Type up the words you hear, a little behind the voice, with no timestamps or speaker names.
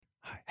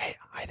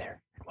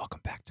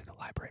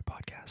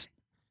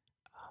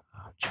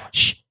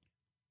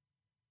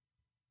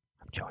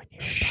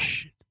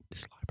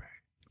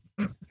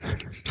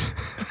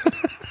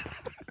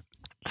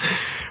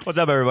What's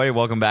up, everybody?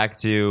 Welcome back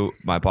to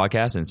my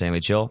podcast,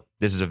 Insanely Chill.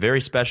 This is a very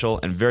special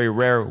and very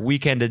rare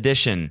weekend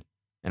edition,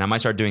 and I might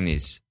start doing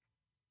these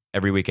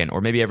every weekend,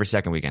 or maybe every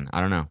second weekend. I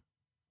don't know.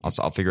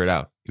 I'll figure it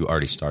out. You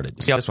already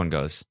started. See how this one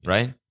goes,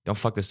 right? Don't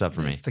fuck this up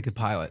for me. It's like a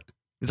pilot.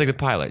 It's like the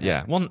pilot,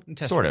 yeah. Well,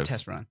 sort of.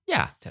 Test run.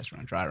 Yeah. Test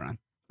run. Dry run.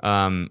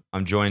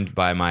 I'm joined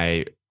by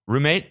my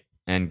roommate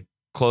and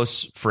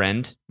close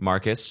friend,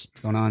 Marcus. What's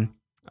going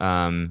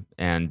on?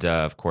 And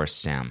of course,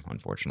 Sam,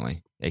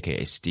 unfortunately,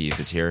 a.k.a. Steve,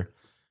 is here.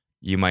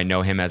 You might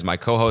know him as my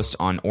co-host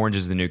on Orange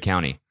is the New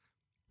County,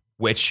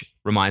 which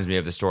reminds me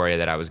of the story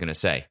that I was going to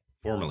say.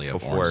 Formerly of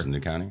Before- Orange is the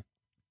New County.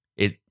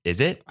 Is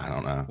it? I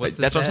don't know. What's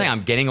the That's what I'm saying. status?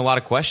 I'm getting a lot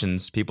of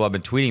questions. People have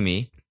been tweeting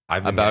me.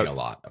 I've been about- getting a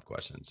lot of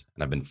questions,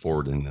 and I've been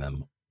forwarding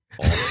them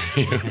all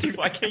to you. Dude,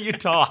 why can't you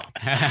talk?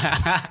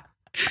 I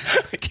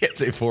can't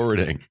say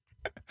forwarding.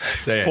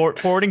 Say it.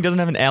 Forwarding doesn't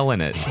have an L in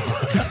it.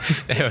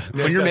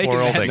 When you're making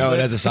Forwarding. that, No, it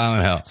has a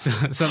silent L.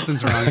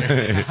 something's wrong.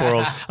 There.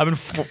 I've been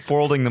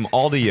forwarding them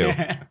all to you.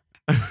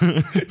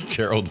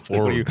 Gerald What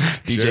are you,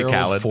 Forward. DJ Gerald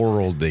Khaled?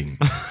 forwarding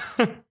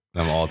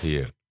them all to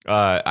you.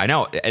 I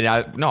know. And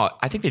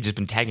I think they've just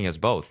been tagging us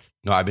both.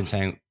 No, I've been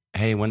saying,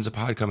 hey, when's the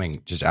pod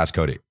coming? Just ask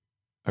Cody.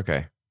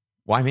 Okay.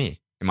 Why me?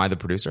 Am I the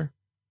producer?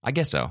 I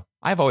guess so.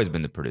 I've always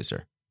been the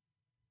producer.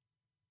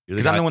 You're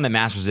Because I'm the one that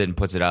masters it and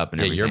puts it up and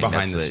Yeah, everything. you're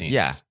behind That's the scenes.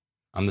 Yeah.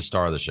 I'm the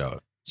star of the show.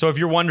 So if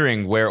you're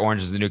wondering where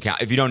Orange is the New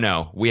County, if you don't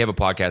know, we have a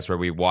podcast where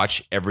we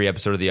watch every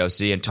episode of the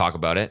OC and talk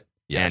about it.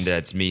 Yes. And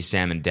it's me,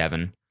 Sam, and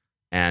Devin.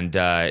 And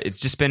it's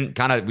just been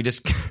kind of,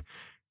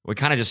 we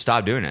kind of just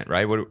stopped doing it,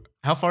 right?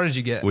 How far did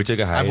you get? We took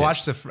a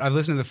hiatus. I've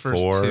listened to the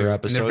first 4 2, and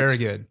episodes? they're very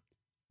good.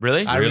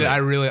 Really?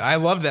 I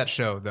love that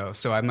show though,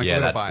 so I'm like a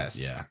little biased.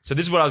 Yeah. So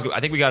this is what I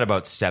think we got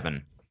about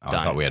 7 Oh, done.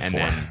 I thought we had and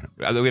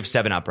 4. Then, we have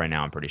 7 up right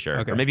now, I'm pretty sure.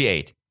 Okay. Or maybe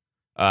 8.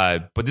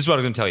 But this is what I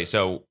was going to tell you.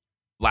 So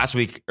last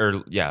week,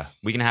 week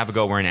and a half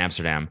ago, we're in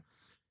Amsterdam.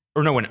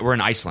 Or no, we're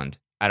in Iceland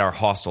at our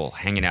hostel,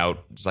 hanging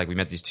out. It's like we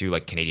met these 2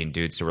 like Canadian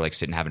dudes, so we're like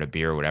sitting having a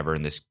beer or whatever.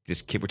 And this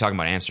kid, we're talking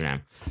about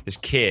Amsterdam. This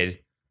kid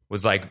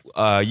was like,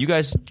 "You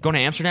guys going to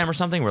Amsterdam or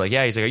something?" We're like,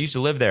 "Yeah." He's like, "I used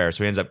to live there,"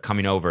 so he ends up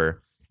coming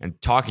over and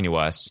talking to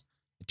us.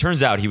 It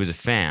turns out he was a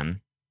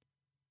fan,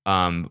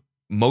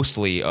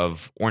 mostly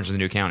of Orange is the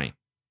New County.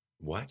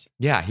 What?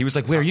 Yeah, he was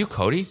like, "Wait, are you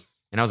Cody?"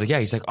 And I was like, "Yeah."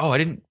 He's like, "Oh, I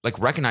didn't like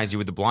recognize you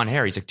with the blonde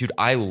hair." He's like, "Dude,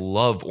 I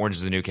love Orange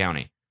is the New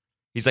County."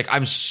 He's like,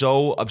 "I'm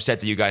so upset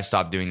that you guys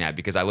stopped doing that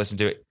because I listened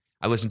to it.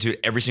 I listened to it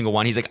every single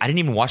one." He's like, "I didn't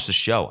even watch the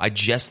show. I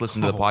just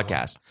listened to the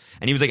podcast."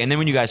 And he was like, "And then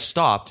when you guys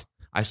stopped,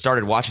 I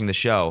started watching the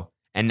show,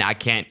 and I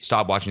can't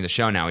stop watching the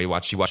show now." He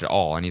watched it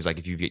all, and he's like,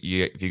 "If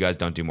you guys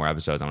don't do more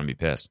episodes, I'm gonna be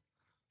pissed."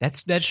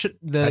 That's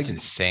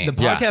insane. The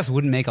podcast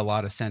wouldn't make a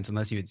lot of sense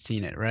unless you had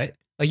seen it, right?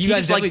 Like you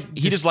guys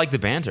he just liked the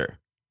banter.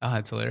 Oh,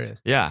 that's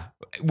hilarious. Yeah,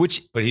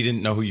 which But he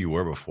didn't know who you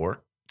were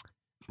before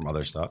from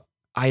other stuff.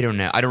 I don't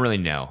know. I don't really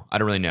know.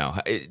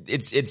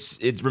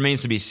 It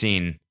remains to be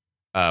seen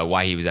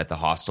why he was at the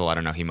hostel. I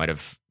don't know. He might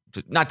have,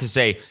 not to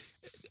say,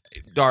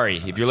 Dari,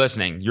 if you're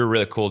listening, you're a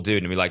really cool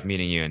dude, and we like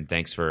meeting you. And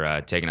thanks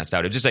for taking us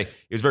out. It just like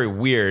it was very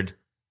weird.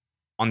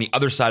 On the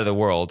other side of the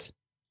world,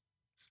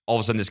 all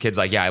of a sudden, this kid's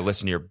like, "Yeah, I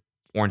listen to your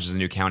Orange is the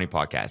New County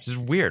podcast." This is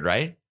weird,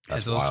 right?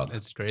 That's wild.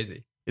 It's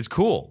crazy. It's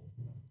cool.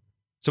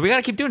 So we got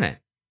to keep doing it.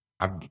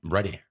 I'm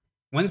ready.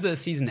 When's the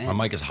season end? My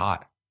mic is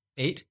hot.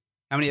 8?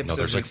 How many No, episodes?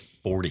 there's like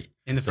 40.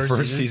 in the The first,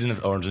 first season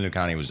of Orange is the New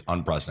County was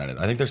unprecedented.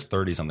 I think there's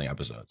 30-something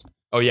episodes.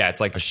 Oh yeah,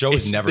 it's like A show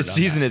has never The done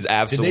season that. is Did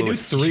absolutely. they do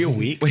 3 a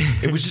week?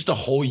 It was just a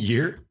whole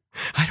year?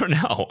 I don't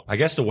know. I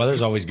guess the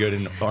weather's always good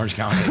in Orange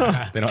County.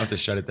 They don't have to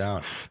shut it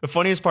down. The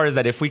funniest part is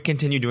that if we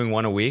continue doing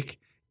one a week,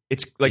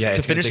 it's like Yeah, to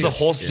it's gonna finish take the us-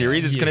 whole yeah.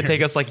 series. It's going to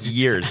take us like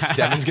years.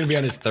 Devin's going to be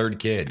on his 3rd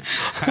kid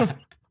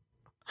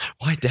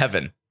Why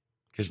Devin?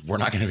 because we're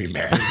not going to be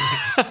married.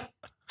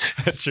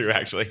 That's true,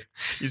 actually.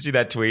 You see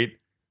that tweet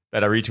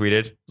that I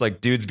retweeted? It's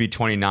like, dudes be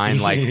 29.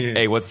 Like,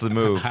 hey, what's the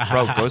move?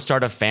 Bro, go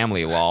start a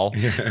family, lol. I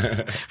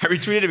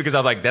retweeted it because I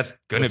was like, that's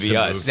going to What's be the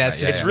us. move?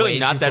 That's Yeah, just yeah. really way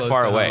not too that close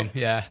far to away. home.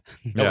 Yeah.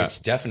 No, Yeah. it's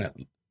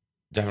definitely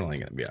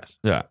going to be us.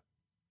 Yeah.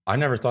 I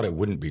never thought it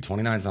wouldn't be.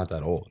 29 is not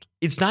that old.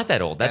 It's not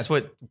that old. That's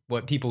what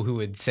people who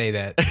would say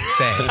that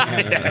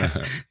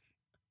say.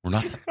 We're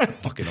not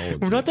that fucking old. We're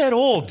dude. not that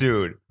old,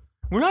 dude.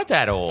 We're not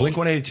that old.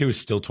 Blink-182 is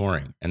still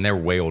touring, and they're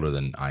way older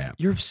than I am.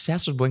 You're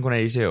obsessed with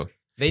Blink-182.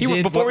 They He-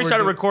 did before what we we're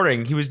started doing-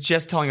 recording, he was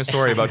just telling a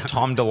story about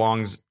Tom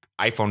DeLonge's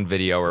iPhone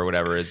video or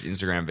whatever, his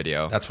Instagram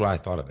video. That's what I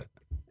thought of it.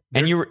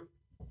 And you were,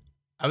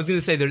 I was going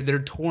to say they're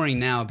touring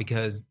now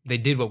because they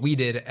did what we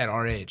did at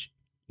our age.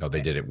 No,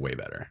 they did it way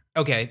better.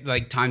 Okay,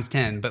 like times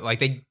 10, but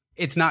like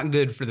it's not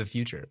good for the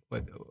future.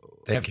 But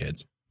They have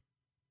kids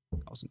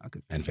also not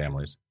good. and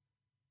families.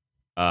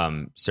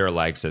 Sarah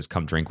Lag says,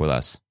 come drink with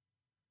us.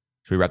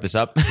 Should we wrap this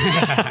up?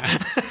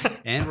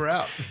 And we're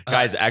out.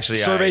 Guys, actually,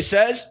 Survey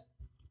says.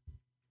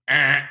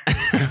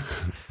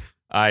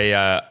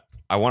 I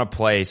want to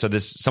play. So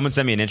someone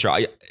sent me an intro.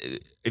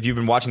 If you've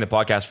been watching the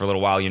podcast for a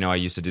little while, you know I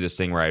used to do this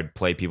thing where I'd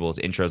play people's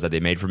intros that they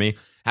made for me.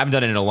 Haven't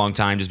done it in a long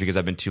time just because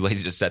I've been too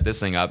lazy to set this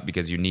thing up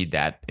because you need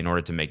that in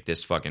order to make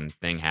this fucking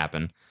thing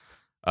happen.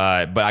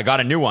 But I got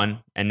a new one,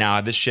 and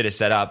now this shit is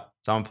set up,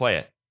 so I'm gonna play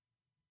it.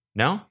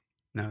 No?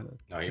 No,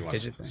 No, he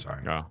wants. fidget thing.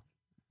 Sorry. No.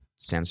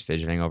 Sam's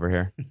fidgeting over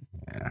here.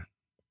 Yeah,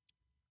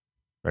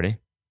 Ready?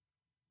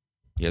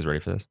 You guys ready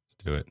for this? let's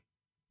do it.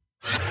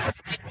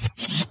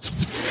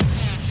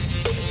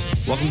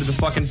 Welcome to the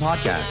fucking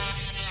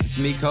podcast. It's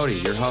me, Cody,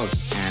 your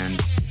host, and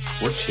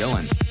we're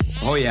chilling.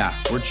 Oh yeah,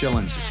 we're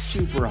chilling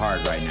super hard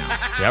right now.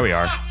 Yeah, we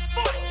are.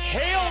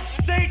 Hail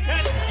Satan!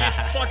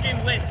 It's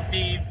fucking lit,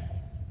 Steve.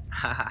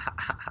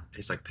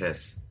 Tastes like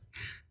piss.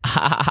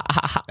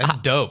 That's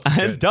dope.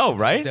 It's dope,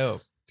 right?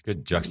 Dope. It's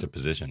good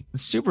juxtaposition.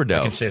 It's super I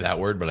dope. can say that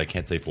word, but I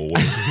can't say full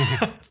word.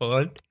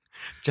 Fun.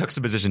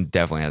 Juxtaposition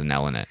definitely has an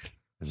L in it.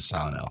 It's a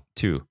silent L.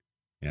 Two.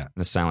 Yeah.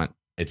 The silent.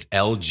 It's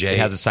LJ. It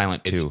has a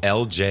silent It's two.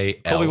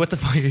 LJL. Colby, what the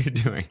fuck are you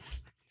doing?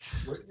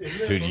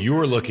 Dude, you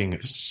were looking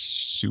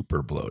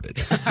super bloated.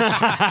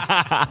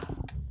 That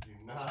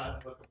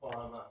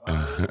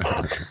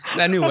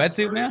new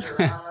wetsuit, man?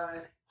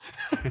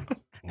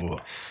 Whoa.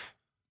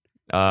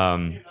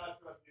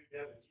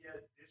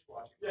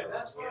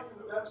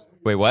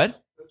 Wait,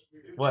 what?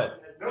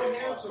 What? No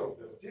hand soap.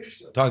 That's dish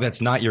soap. Dog,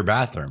 that's not your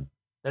bathroom.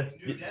 That's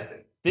We-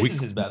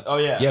 is his bath. Oh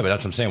yeah. Yeah, but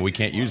that's what I'm saying. We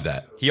can't use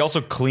that. He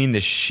also cleaned the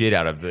shit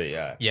out of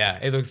the. Yeah,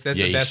 it looks. That's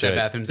Yeah, the you best that should.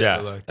 bathroom's Yeah.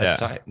 ever looked.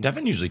 That's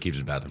Devin usually keeps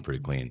his bathroom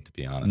pretty clean, to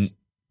be honest.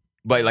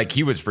 But like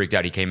he was freaked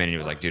out. He came in and he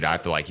was like, "Dude, I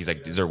have to like." He's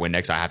like, "Is there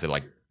Windex? I have to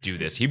like do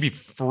this." He'd be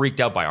freaked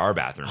out by our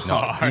bathroom.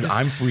 No, dude,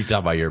 I'm freaked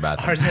out by your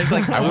bathroom. Ours has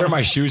like. I wear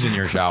my shoes in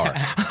your shower.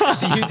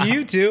 do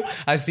you too?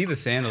 I see the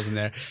sandals in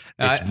there.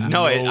 It's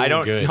No, I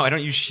don't. good. No, I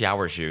don't use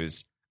shower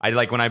shoes. I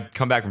like when I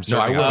come back from surfing. No,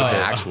 I wear I my put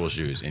the- actual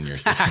shoes in your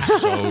shoes.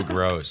 It's so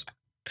gross.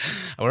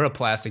 I wear a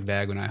plastic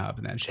bag when I hop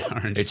in that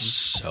shower. And It's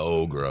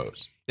so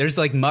gross. there's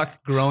like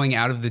muck growing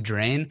out of the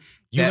drain.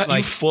 You, that,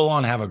 you full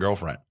on have a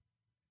girlfriend.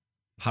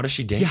 How does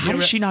she date Yeah, how you?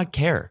 does she not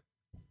care?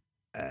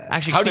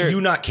 Actually, How Claire- do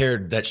you not care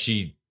that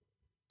she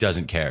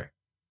doesn't care?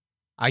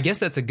 I guess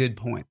that's a good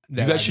point. You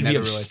guys should be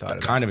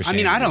kind of ashamed. I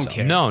mean, I of don't yourself.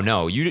 care.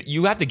 No.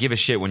 You have to give a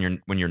shit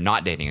when you're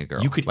not dating a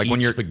girl. You could like eat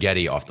when you're.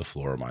 spaghetti off the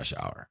floor of my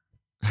shower.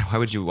 Why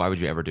would you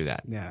ever do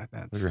that? Yeah,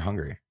 that's Because you're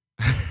hungry.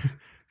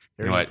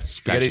 You know what?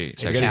 Spaghetti-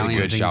 It's spaghetti- actually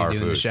is a Italian good thing shower you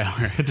do in the food.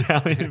 shower.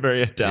 Italian, very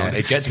Yeah, Italian.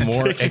 it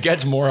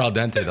gets more al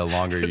dente the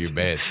longer you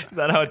bathe. Is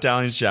that how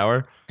Italians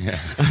shower? Yeah.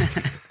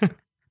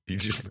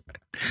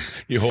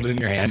 you hold it in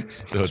your hand.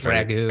 So it's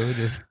ready. Ragu.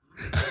 Just,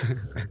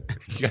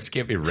 You guys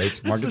can't be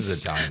racist. Marcus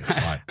is Italian. It's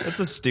fine. That's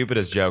the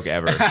stupidest joke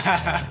ever.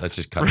 Yeah, let's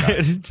just cut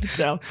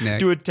that. Next.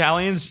 Do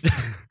Italians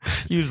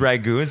use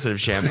ragu instead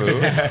of shampoo?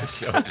 It's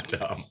so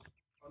dumb.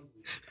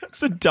 That's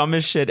the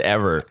dumbest shit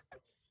ever.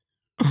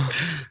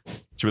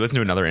 Should we listen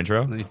to another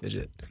intro? let me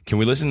fidget. Can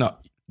we listen to?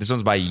 This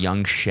one's by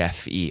Young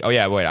Chef E. Oh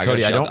yeah, wait.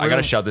 Cody, I gotta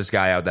don't shout this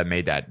guy out that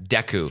made that.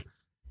 Deku,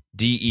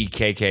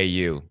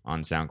 Dekku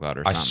on SoundCloud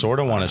or something. I sort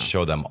of want don't to know.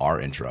 show them our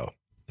intro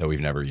that we've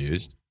never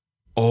used,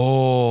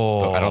 Oh,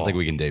 but I don't think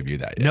we can debut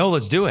that yet. No,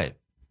 let's do it.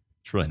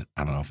 It's really.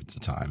 I don't know if it's the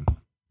time.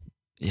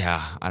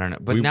 Yeah, I don't know.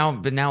 But We-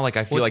 now, like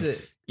I feel What's like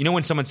it? you know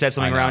when someone says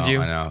something I know, around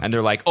you, I know. and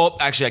they're like, "Oh,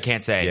 actually, I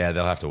can't say." Yeah,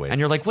 they'll have to wait. and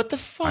you're like, "What the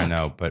fuck?" I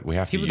know, but we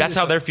have to. People use- That's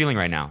how they're feeling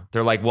right now.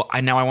 They're like, "Well,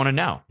 now I want to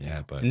know."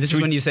 Yeah, but And this is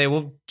when you say,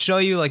 "We'll show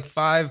you like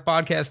 5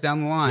 podcasts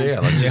down the line." Yeah,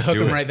 let's You just hook do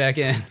them it. right back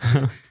in.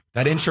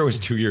 that intro is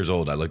 2 years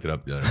old. I looked it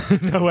up the other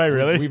day. No way,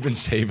 really. We've been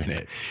saving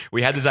it.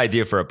 We had this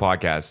idea for a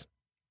podcast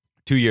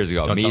 2 years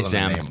ago. Don't Me, tell them the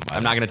Sam. name.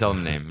 I'm not going to tell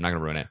them the name. I'm not going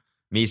to ruin it.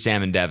 Me,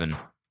 Sam, and Devin.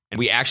 And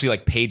we actually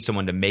like paid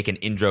someone to make an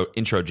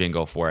intro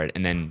jingle for it,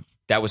 and then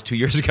that was 2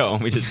 years ago,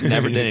 and we just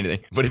never did anything.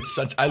 But it's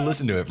such. I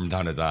listen to it from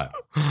time to time.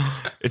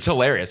 It's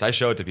hilarious. I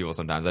show it to people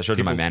sometimes. I showed it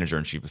to my People- manager,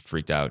 and she was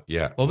freaked out.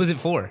 Yeah, What was it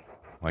for?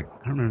 like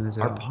I don't remember this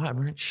at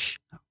all. Shh,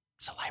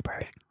 it's a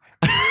library.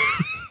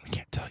 we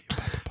can't tell you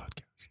about the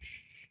podcast.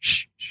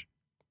 Shh.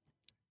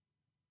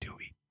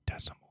 Dewey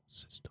Decimal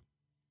System.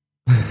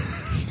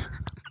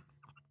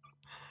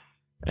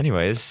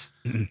 Anyways,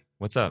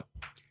 what's up?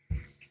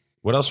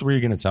 What else were you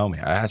going to tell me?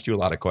 I asked you a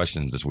lot of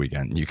questions this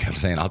weekend, and you kept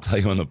saying, "I'll tell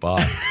you on the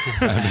pod."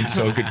 I've been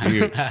so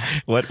confused.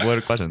 What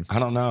questions? I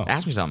don't know.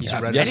 Ask me something. You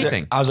should write Yesterday,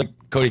 Anything. I was like,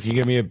 "Cody, can you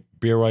give me a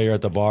beer while you're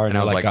at the bar?" And And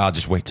I I was was like, like- "I'll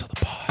just wait till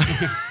the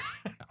pod."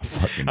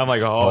 I'm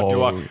like,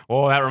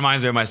 oh, that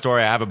reminds me of my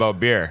story I have about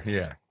beer,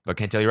 yeah, but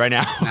can't tell you right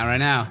now. Not right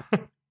now.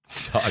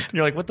 sucked.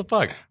 You're like, what the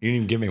fuck? You didn't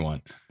even give me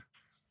one.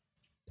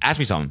 Ask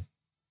me something.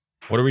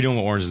 What are we doing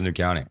with Orange is the New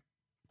County?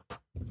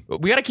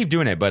 We got to keep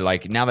doing it, but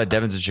like now that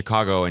Devin's in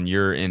Chicago and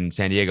you're in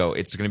San Diego,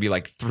 it's going to be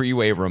like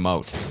 3-way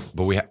remote.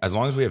 But as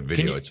long as we have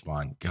video, you- it's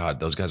fine.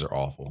 God, those guys are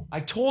awful. I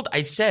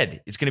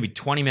said it's going to be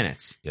 20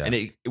 minutes, Yeah. and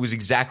it was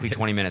exactly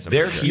 20 minutes. I'm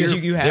They're pretty sure. here.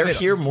 You have They're it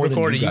here more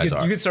recorded. than you guys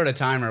are. You could start a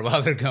timer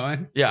while they're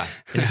going. Yeah,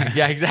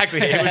 yeah,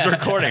 exactly. It was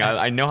recording.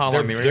 I know how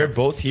long they were. They're here.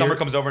 both here. Summer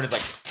comes over and it's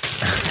like,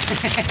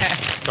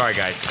 sorry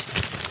guys.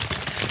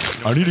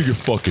 I need to get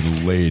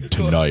fucking laid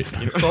tonight.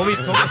 Colby,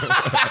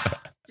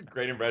 It's a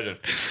great impression.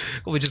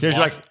 Colby just You're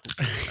walks.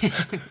 like,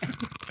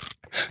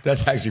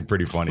 That's actually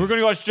pretty funny. we're going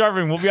to go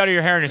surfing. We'll be out of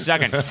your hair in a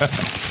second.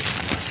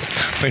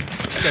 Wait,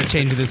 Gotta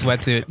change this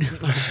wetsuit.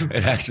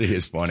 it actually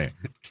is funny.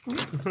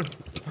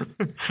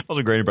 That was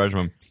a great impression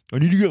of him. I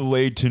need to get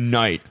laid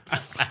tonight.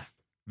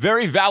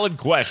 Very valid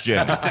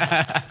question.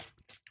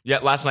 Yeah,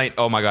 last night,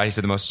 oh my God, he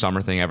said the most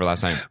summer thing ever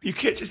last night. You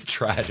can't just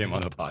trash him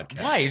on the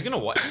podcast. Why? He's going to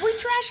what? We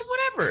trash him,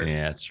 whatever.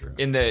 Yeah, that's true.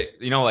 In the,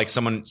 like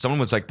someone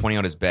was like pointing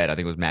out his bed. I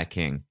think it was Matt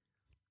King.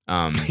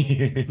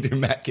 Dude,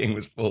 Matt King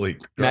was fully.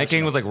 Matt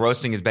King was like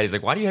roasting his bed. He's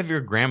like, why do you have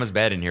your grandma's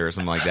bed in here or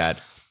something like that?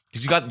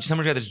 Because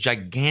someone's got this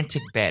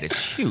gigantic bed.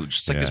 It's huge.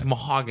 It's like this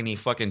mahogany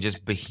fucking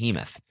just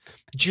behemoth.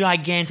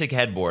 Gigantic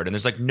headboard. And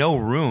there's like no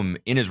room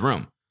in his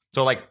room.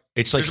 So like,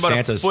 it's like there's about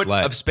Santa's a foot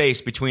sled of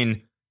space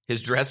between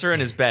his dresser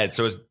and his bed.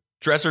 So his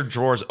dresser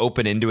drawers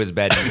open into his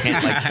bed and you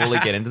can't like fully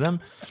get into them.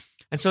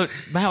 And so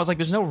Matt was like,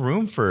 there's no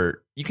room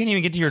for, you can't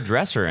even get to your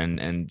dresser.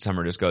 And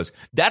Summer just goes,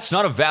 that's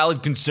not a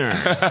valid concern.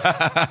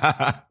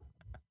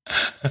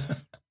 I'm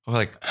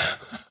like,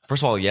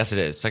 first of all, yes, it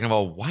is. Second of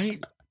all, why you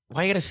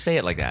got to say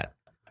it like that?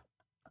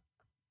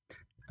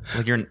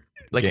 Like you're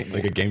like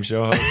a game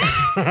show host.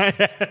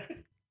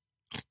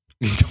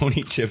 You don't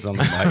eat chips on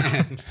the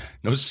mic.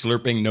 No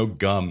slurping, no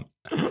gum.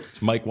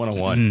 It's Mike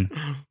 101.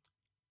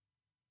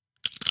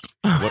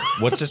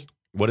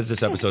 What is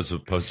this episode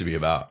supposed to be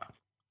about?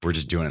 We're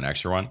just doing an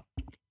extra one?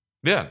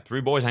 Yeah,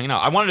 3 boys hanging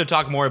out. I wanted to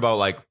talk more about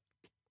like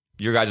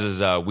your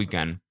guys'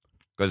 weekend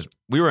because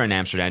we were in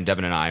Amsterdam,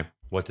 Devin and I.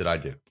 What did I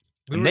do?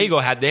 And they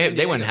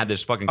went and had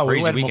this fucking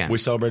crazy weekend. We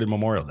celebrated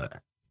Memorial Day.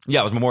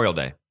 Yeah, it was Memorial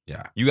Day.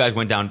 Yeah. You guys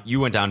went down. You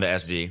went down to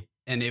SD.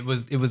 And it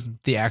was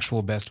the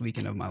actual best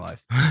weekend of my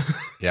life.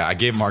 Yeah, I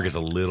gave Marcus a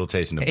little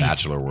taste in the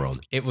Bachelor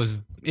world. It was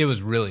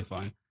really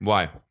fun.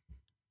 Why?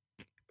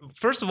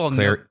 First of all,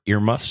 Claire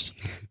earmuffs.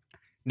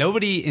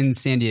 Nobody in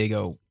San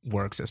Diego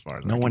works as far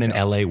as No one in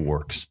LA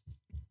works.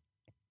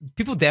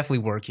 People definitely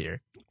work here.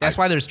 That's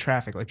why there's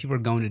traffic. Like people are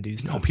going to do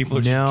stuff. No, people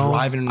are just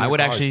driving in their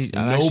cars.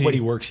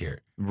 Nobody works here.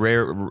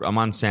 Rare. I'm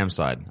on Sam's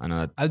side. I know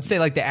that. I'd say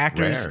like the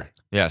actors. Rare.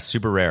 Yeah,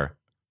 super rare.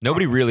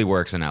 Nobody really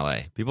works in LA.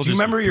 People. Do you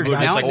remember your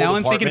guys' Now, old now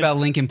I'm thinking apartment? about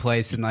Lincoln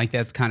Place, and like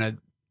that's kind of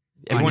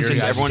Everyone's just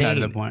side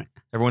of the point.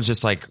 Everyone's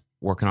just like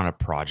working on a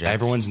project.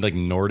 Everyone's like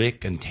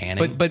Nordic and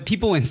tanning. But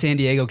people in San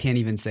Diego can't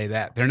even say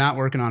that. They're not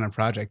working on a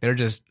project. They're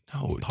just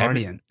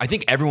partying. I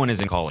think everyone is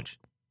in college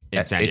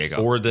in San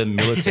Diego. Or the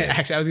military.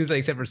 Actually, I was going to say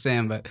except for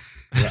Sam, but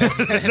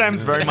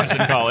Sam's very much in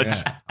college.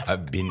 Yeah.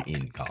 I've been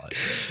in college.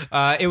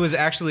 It was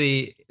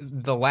actually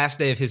the last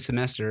day of his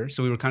semester,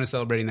 so we were kind of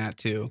celebrating that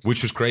too.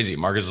 Which was crazy.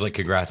 Marcus was like,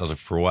 congrats. I was like,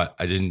 for what?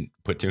 I didn't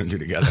put 2 and 2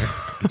 together.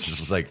 It's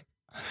just like,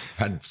 I've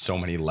had so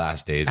many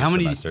last days of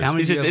semesters. How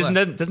many do you have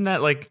left? Doesn't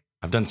that like...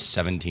 I've done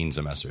 17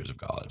 semesters of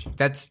college.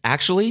 That's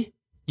Actually?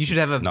 you should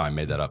have a No, I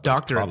made that up.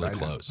 doctorate It's probably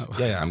by now. close. Oh.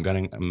 Yeah, I'm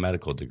getting a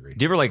medical degree.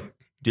 Do you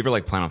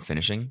ever plan on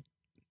finishing?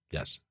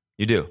 Yes.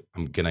 You do?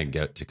 I'm going to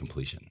get to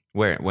completion.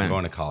 Where? I'm When?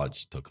 going to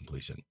college till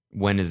completion.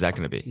 When is that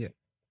going to be? Yeah.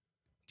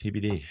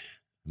 TBD.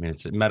 I mean,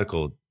 it's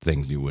medical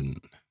things you wouldn't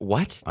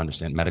What?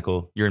 understand.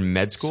 Medical, You're in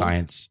med school?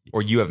 science,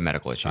 Or you have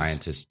medical issues?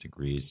 scientist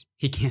degrees.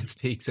 he can't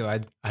speak, so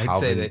I'd say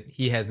Calvin. that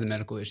he has the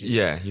medical issues.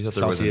 Yeah. You thought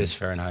there was Celsius,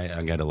 Fahrenheit.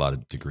 I get a lot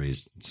of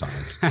degrees in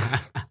science.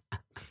 That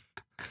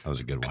was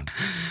a good one.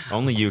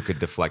 Only you could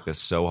deflect this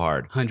so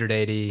hard.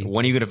 180,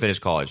 When are you going to finish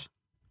college?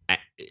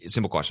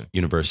 Simple question.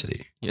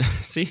 University. Yeah.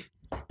 See?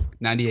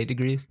 98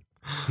 degrees.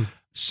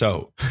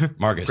 So,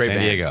 Marcus, Great San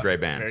band. Diego.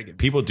 Great band. Very good.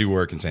 People do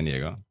work in San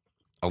Diego.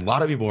 A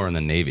lot of people are in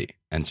the Navy.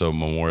 And so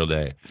Memorial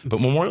Day. But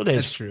Memorial Day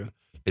That's is, true.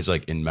 is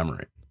like in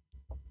memory.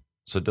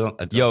 So I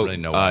don't Yo, really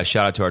know. why.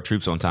 shout out to our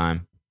troops on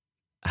time.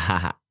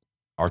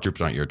 Our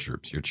troops aren't your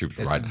troops. Your troops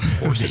That's ride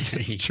horses.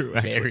 very true,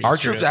 very Our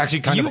true. troops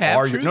actually kind Do of you have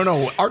are. troops?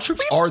 No, our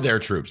troops are their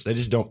troops. They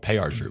just don't pay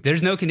our troops.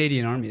 There's no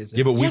Canadian Army, is there?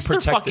 Yeah, but we Yes, there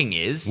protect. fucking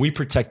is. We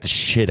protect the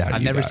shit out of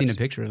I've you never guys. seen a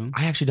picture of them.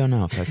 I actually don't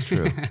know if that's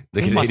true. The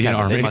They must Canadian have-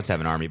 Army. They must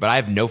have an army, but I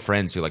have no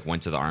friends who like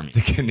went to the army.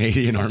 The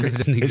Canadian Army. Because it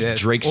doesn't It's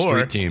exist. Drake's Or-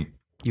 street team.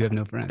 You have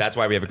no friends. That's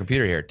why we have a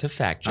computer here to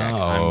fact check.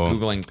 Oh. I'm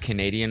Googling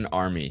Canadian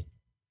Army.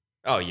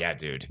 Oh, yeah,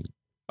 dude.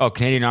 Oh,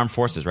 Canadian Armed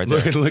Forces right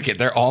there. Look at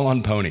they're all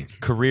on ponies.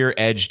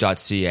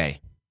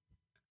 CareerEdge.ca.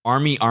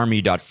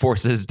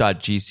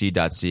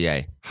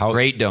 Army.forces.gc.ca.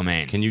 Great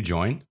domain. Can you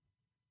join?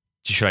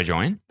 Should I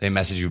join? They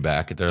message you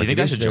back. They're Do you like, think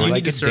I it is- should they're join? Do you like,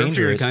 need to it's serve for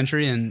your dangerous.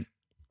 country in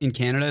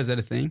Canada? Is that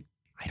a thing?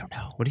 I don't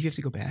know. What if you have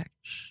to go back?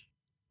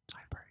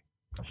 Library.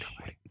 What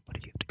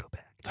if you have to go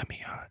back? Let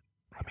me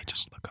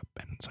just look up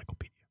an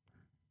encyclopedia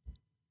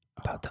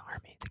About the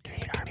Army. The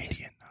Canadian Army.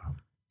 Canadian.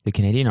 The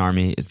Canadian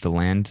Army is the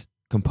land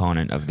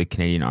component of the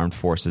Canadian Armed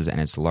Forces and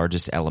its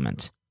largest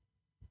element.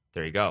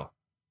 There you go.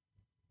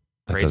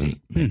 That Crazy.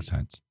 doesn't make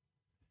sense.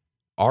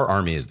 Our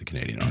army is the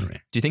Canadian Army.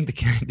 Do you think the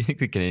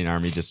Canadian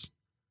Army just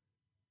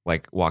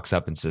like walks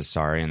up and says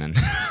sorry and then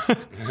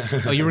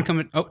Oh, you were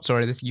coming. Oh,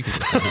 sorry. This you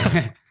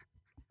can.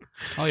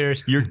 All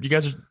yours. you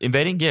guys are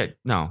invading? Yeah.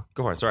 No.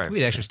 Go for it. Sorry.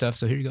 We had extra stuff,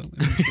 so here you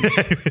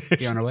go.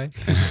 Be on our way.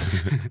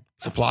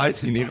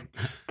 Supplies? You need them?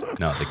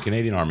 No, the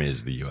Canadian Army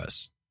is the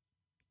U.S.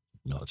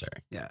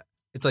 military.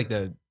 It's like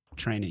the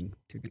training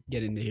to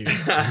get into here.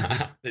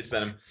 They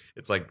sent him.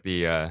 It's like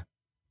the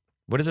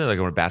what is it like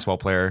when a basketball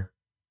player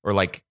or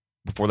like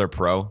before they're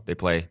pro they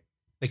play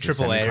like It's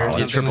the AAA or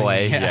college. something. AAA,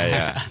 like-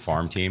 yeah.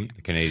 Farm team,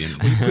 the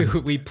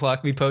Canadian. we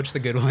poach the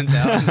good ones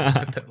out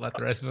and let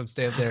the rest of them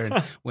stay up there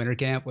in winter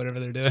camp, whatever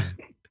they're doing.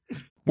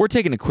 We're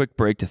taking a quick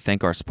break to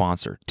thank our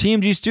sponsor,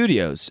 TMG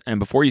Studios. And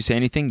before you say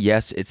anything,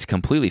 yes, it's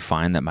completely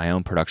fine that my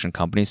own production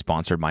company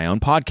sponsored my own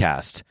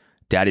podcast.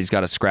 Daddy's got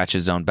to scratch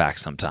his own back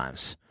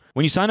sometimes.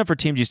 When you sign up for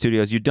TMG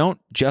Studios, you don't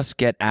just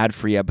get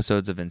ad-free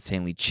episodes of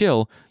Insanely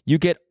Chill, you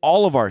get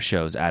all of our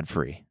shows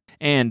ad-free.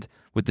 And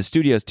with the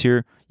Studios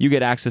tier, you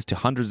get access to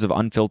hundreds of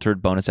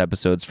unfiltered bonus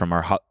episodes from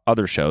our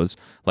other shows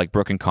like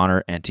Brooke and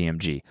Connor and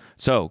TMG.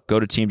 So go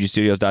to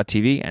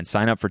tmgstudios.tv and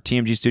sign up for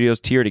TMG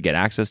Studios tier to get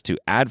access to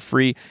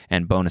ad-free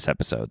and bonus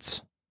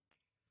episodes.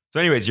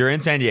 So anyways, you're in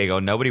San Diego.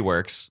 Nobody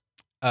works.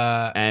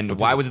 And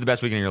why was it the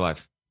best weekend of your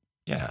life?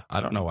 Yeah, I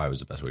don't know why it was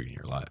the best week in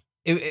your life.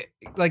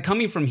 Like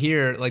coming from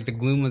here, like the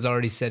gloom was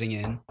already setting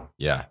in,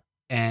 Yeah.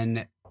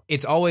 and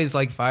it's always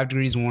like 5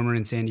 degrees warmer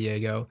in San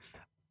Diego.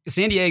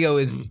 San Diego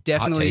is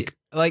definitely take.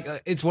 like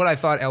it's what I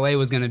thought LA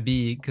was going to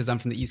be because I'm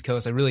from the East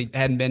Coast. I really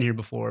hadn't been here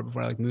before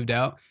I like moved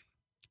out.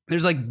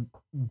 There's like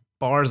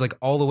bars like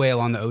all the way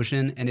along the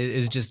ocean, and it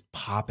is just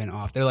popping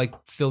off. They're like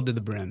filled to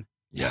the brim,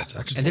 Yeah, it's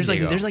actually. and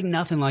there's like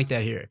nothing like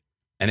that here.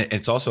 And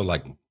it's also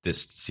like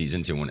this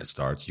season too when it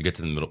starts. You get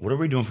to the middle. What are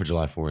we doing for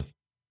July 4th?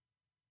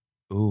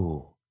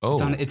 Ooh. Oh.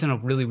 It's on a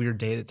really weird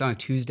day. It's on a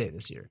Tuesday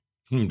this year.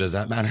 Does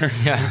that matter?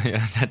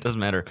 yeah, that doesn't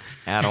matter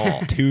at all.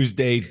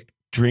 Tuesday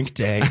drink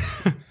day.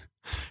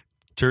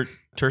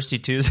 Thirsty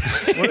Tuesday.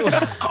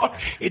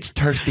 It's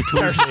Thirsty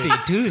Tuesday. Thirsty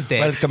Tuesday.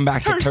 Welcome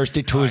back to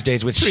Thirsty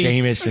Tuesdays with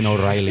Seamus and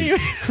O'Reilly.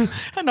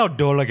 And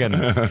O'Dooligan.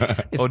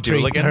 It's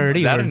O'Dooligan? 3:30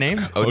 Is that or- a name?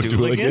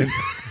 O'Dooligan.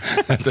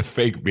 That's a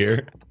fake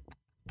beer.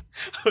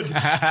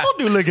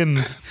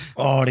 O'Dooligans.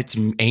 Oh, it's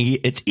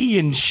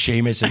Ian,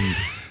 Seamus,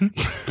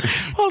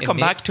 and Welcome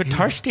back to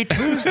Thirsty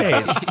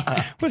Tuesdays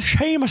with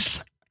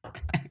Seamus.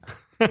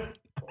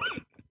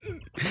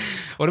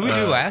 What did we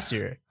do last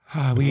year?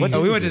 we What did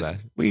we we went do to- that?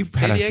 we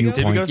San had a few Diego?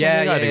 Did we go points. to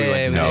San Diego? Yeah, I think we went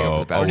to yeah, San yeah, Diego No, for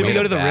the past Did we week.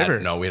 go to the had a bad-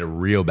 river? No, we had a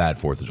real bad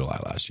 4th of July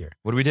last year.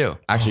 What did we do?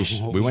 Actually,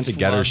 Oh, we went to we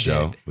Getter's loved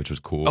show, it. which was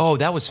cool. Oh,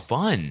 that was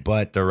fun.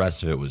 But the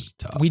rest of it was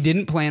tough. We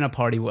didn't plan a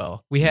party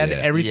well. We had Yeah.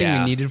 everything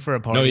Yeah. we needed for a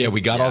party. No, yeah,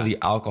 we got all the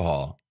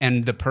alcohol,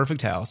 and the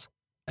perfect house.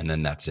 and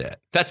then that's it.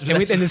 That's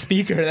And the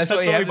speaker. That's that's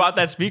what why we have. bought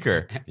that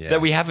speaker Yeah.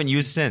 that we haven't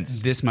used since.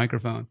 This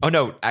microphone. Oh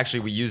no,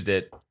 actually we used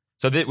it.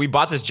 So we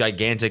bought this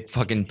gigantic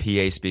fucking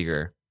PA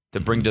speaker to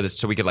bring to this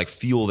so we could like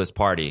fuel this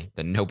party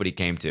that nobody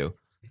came to.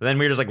 So then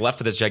we were just like left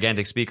with this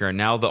gigantic speaker, and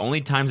now the only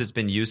times it's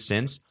been used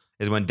since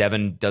is when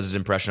Devin does his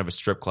impression of a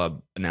strip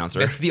club announcer.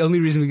 That's the only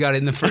reason we got it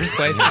in the first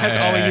place. That's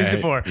all we used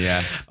it for.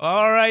 Yeah.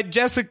 All right,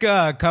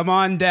 Jessica, come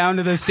on down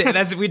to the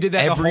stage. We did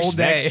that the whole day.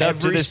 next step-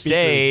 to every the speaker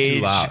is too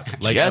stage, loud.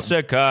 Like,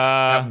 Jessica.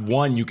 At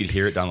one, you could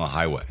hear it down the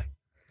highway.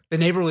 The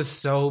neighbor was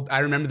so. I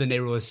remember the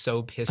neighbor was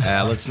so pissed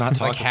off. Let's not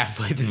talk. like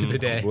halfway through the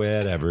day.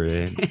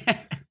 Whatever.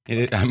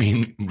 I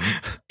mean,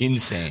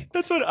 insane.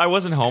 That's what I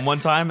wasn't home one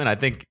time, and I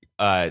think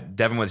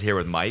Devin was here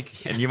with Mike,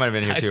 and you might have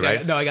been here too,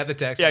 right? No, I got the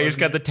text. Yeah, you just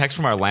got the text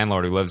from our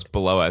landlord who lives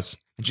below us,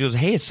 and she goes,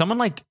 "Hey, is someone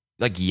like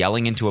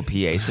yelling into a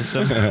PA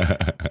system?" And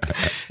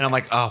I'm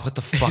like, "Oh, what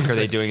the fuck are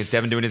they doing? Is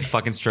Devin doing his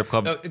fucking strip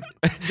club No,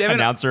 Devin,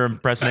 announcer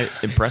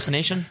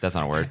impersonation? That's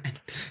not a word.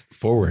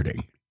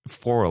 Forwarding.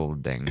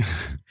 Forwarding.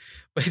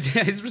 But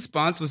his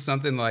response was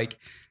something like,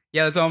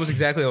 "Yeah, that's almost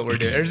exactly what we're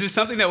doing." Or was just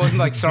something that wasn't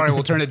like, "Sorry,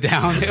 we'll turn it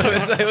down."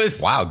 It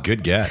was. Wow,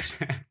 good guess.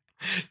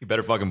 You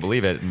better fucking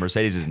believe it.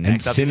 Mercedes is And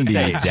next up to the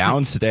Cindy stage.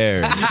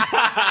 downstairs.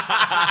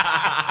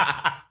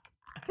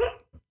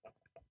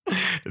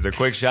 There's a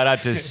quick shout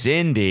out to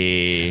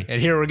Cindy. And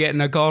here we're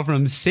getting a call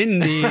from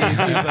Cindy. It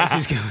seems like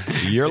she's going.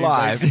 You're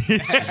live. She's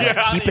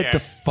like, keep it the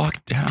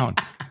fuck down.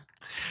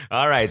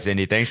 All right,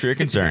 Cindy. Thanks for your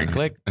concern.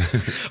 Click.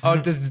 Oh,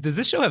 does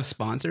this show have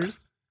sponsors?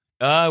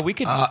 We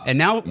could. And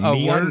now a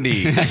word.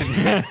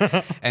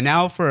 MeUndies. And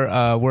now for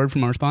a word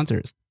from our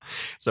sponsors.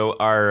 So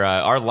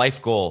our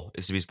life goal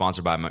is to be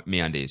sponsored by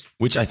MeUndies,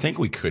 Which I think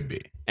we could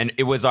be. and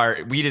it was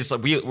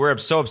we're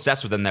so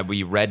obsessed with them that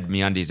we read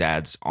MeUndies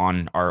ads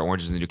on our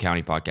Orange is the New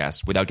County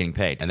podcast without getting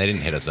paid. And they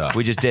didn't hit us up.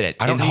 We just did it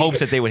I don't in need- hopes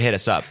that they would hit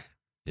us up.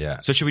 Yeah.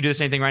 So should we do the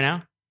same thing right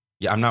now?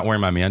 Yeah, I'm not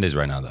wearing my MeUndies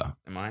right now, though.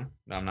 Am I?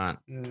 No, I'm not.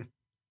 I'm What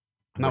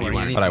not are you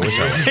wearing But I wish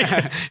I was.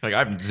 Like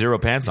I have zero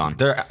pants on.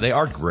 They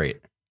are great.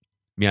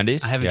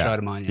 MeUndies? I haven't Yeah. tried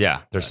them on yet.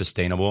 Yeah. They're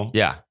sustainable.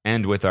 Yeah.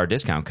 And with our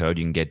discount code,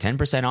 you can get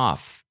 10%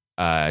 off.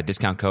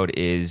 Discount code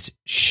is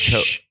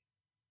Shh.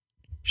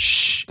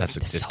 That's the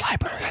This is a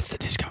discount. That's the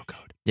discount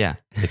code. Yeah.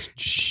 It's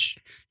shh.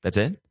 That's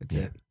it? That's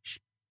it.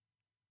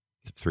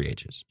 3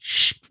 H's.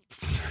 Shh.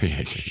 3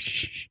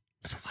 H's.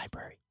 It's a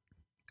library.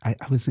 I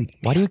was thinking.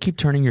 Why do you keep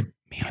turning your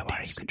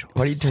MeUndies.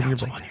 Why do you turn your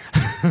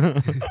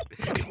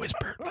You can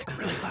whisper like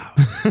really loud.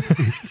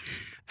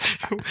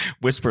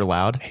 whisper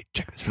loud? Hey,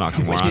 check this An out.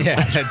 oxymoron.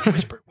 Yeah.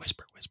 Whisper.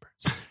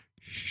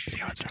 See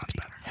how it sounds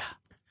better? Yeah.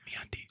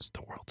 MeUndies,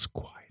 the world's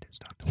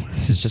quietest underwear.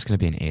 This is just going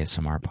to be an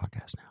ASMR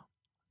podcast now.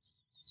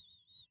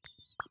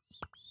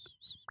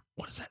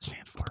 What does that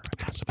stand for?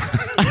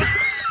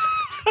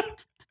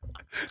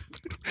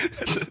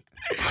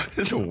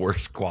 the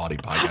worst quality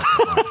podcast.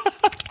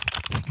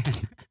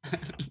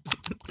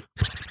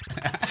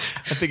 I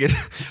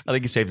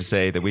think it's safe to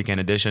say the weekend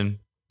edition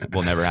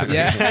will never happen.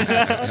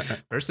 Yeah.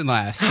 First and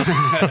last.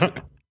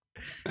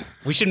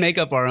 We should make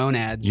up our own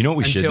ads. You know what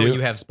we should until do?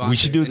 you have sponsors. We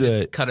should do and just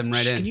the- cut them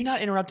right Can in. you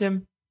not interrupt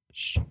him?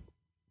 Shh.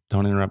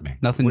 Don't interrupt me.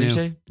 Nothing What new. did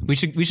you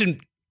say? We should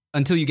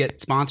until you get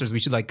sponsors. We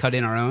should like cut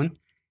in our own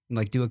and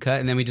like do a cut,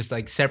 and then we just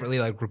like separately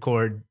like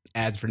record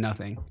ads for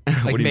nothing,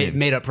 like What do you mean?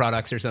 made up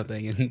products or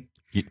something, and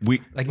We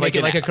like Like make it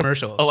an like a- a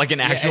commercial. Oh, like an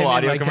actual and then,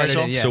 audio like, cut it in,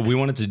 commercial? yeah. So we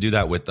wanted to do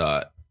that with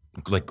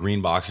like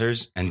green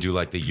boxers and do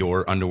like the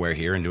your underwear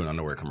here and do an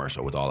underwear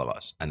commercial with all of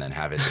us and then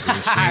have it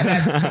green screen,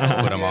 That's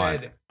so put them on,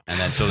 good. and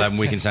then so then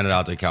we can send it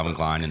out to Calvin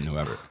Klein and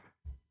whoever.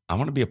 I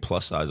want to be a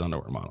plus size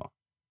underwear model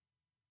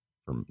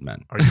for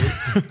men. Are you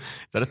Is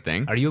that a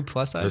thing? are you a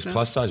plus size? There's now?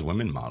 plus size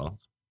women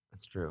models,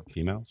 That's true.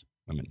 females,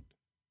 women.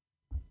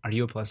 Are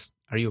you a plus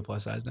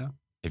size now?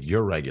 If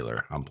you're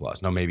regular, I'm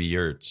plus. No, maybe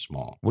you're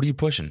small. What are you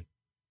pushing?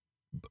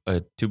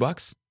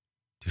 $2?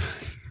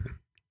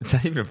 Is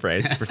that even a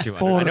phrase for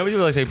 200? I know people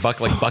like say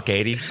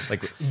 $1.80.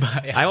 Like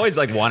I always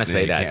like want to Yeah,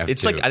 say you can't that. have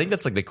It's two. like I think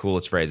that's like the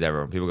coolest phrase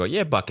ever. When people go,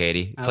 "Yeah,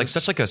 $1.80." It's like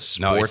such like a No,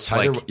 sports it's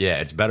tighter. like Yeah,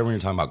 it's better when you're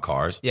talking about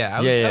cars. Yeah, Yeah, I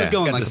was yeah.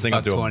 going Got like this thing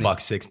up to $1.20.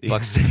 $1.60.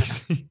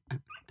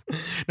 $1.60.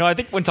 No, I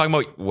think when talking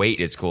about weight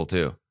is cool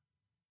too.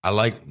 I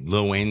like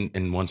Lil Wayne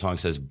in one song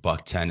says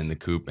 $1.10 in the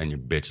coupe and your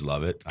bitch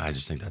love it. I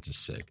just think that's a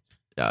sick.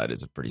 Yeah, it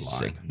is a pretty Line.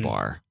 sick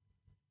bar.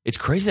 It's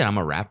crazy that I'm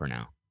a rapper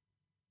now.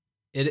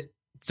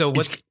 So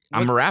what's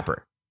I'm a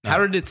rapper. how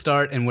did it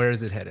start and where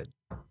is it headed?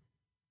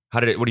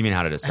 What do you mean?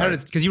 How did it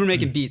start? Because you were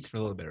making beats for a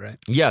little bit, right?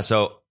 Yeah,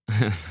 so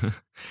this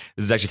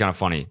is actually kind of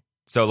funny.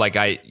 So like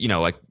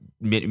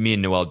me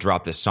and Noel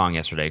dropped this song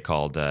yesterday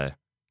called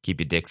 "Keep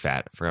Your Dick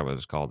Fat." I forgot what it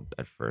was called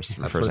at first.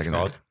 That's for a what it's second.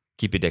 called?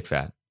 Keep Your Dick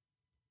Fat.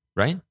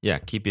 Right? Yeah,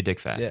 keep your dick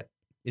fat. Yeah.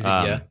 Is it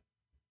Um,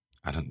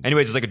 I don't.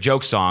 Anyways, it's like a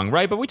joke song,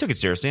 right? But we took it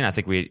seriously, and I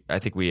think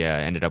we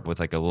ended up with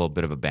like a little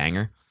bit of a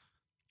banger.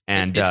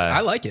 And I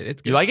like it.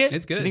 It's good. you like it?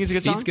 It's good. You think it's a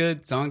good song? Beat's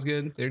good. Song's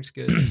good. Lyrics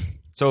good.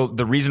 So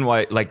the reason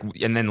why, like,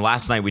 and then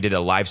last night we did a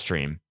live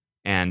stream,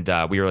 and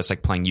we were just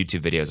like playing YouTube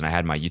videos, and I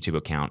had my YouTube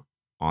account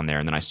on there,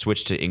 and then I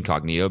switched to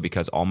incognito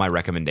because all my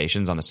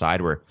recommendations on the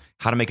side were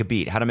how to make a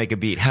beat, how to make a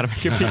beat, how to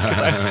make a beat.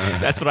 'Cause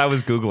that's what I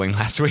was googling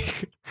last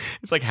week.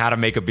 It's like how to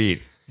make a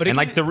beat. But And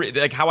it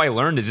like how I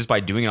learned is just by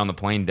doing it on the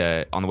plane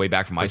on the way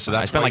back from Wait, Iceland. so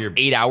I that's spent why like you're-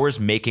 8 hours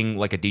making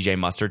like a DJ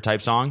Mustard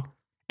type song,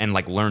 and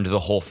like learned the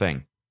whole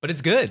thing. But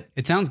it's good.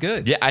 It sounds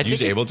good. Yeah, I Use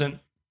think Ableton.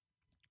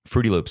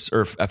 Fruity Loops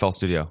or FL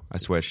Studio. I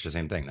It's switched. the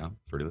same thing, no?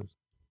 Fruity Loops.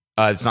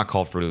 It's not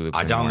called Fruity Loops.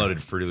 I anymore. downloaded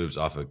Fruity Loops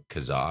off of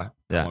Kazaa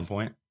Yeah. at one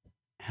point.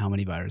 How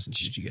many viruses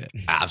did you get?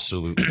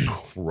 Absolutely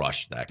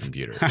crushed that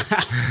computer.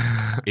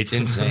 It's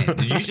insane.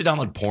 Did you used to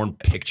download porn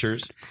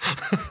pictures?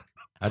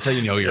 That's how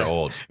you know you're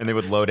old. And they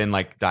would load in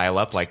like dial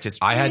up, like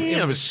just I had-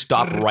 it would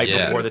stop right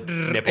Yeah. before the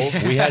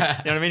nipples. We had-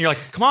 you know what I mean? You're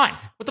like, come on,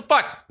 what the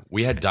fuck?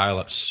 We had dial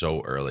up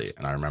so early,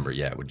 and I remember,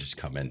 it would just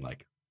come in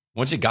like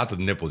once you got to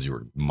the nipples, you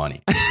were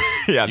money.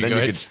 Yeah, You then go you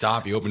hit could.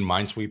 stop. You open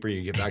Minesweeper.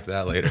 You get back to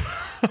that later.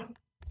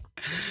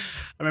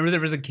 I remember there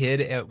was a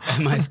kid at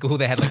my school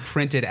that had like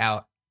printed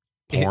out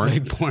Porn?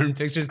 like porn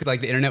pictures because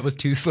like the internet was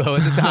too slow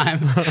at the time,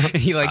 and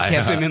he like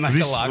kept him in like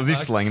Was a he, lockbox. was he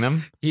slinging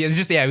them? He was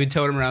just we'd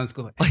tote him around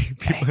school.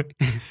 Like, hey.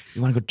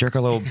 You want to go jerk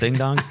our little ding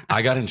dongs?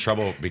 I got in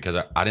trouble because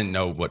I didn't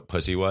know what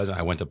pussy was.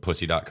 I went to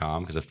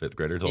pussy.com because a fifth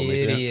grader told me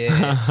to.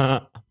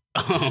 Idiot.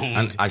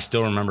 And I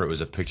still remember it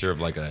was a picture of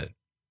like a,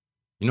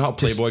 you know how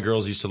Playboy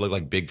girls used to look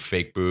like big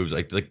fake boobs,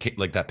 like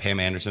that Pam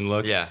Anderson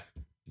look. Yeah.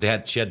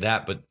 She had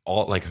that, but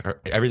all like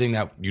everything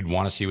that you'd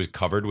want to see was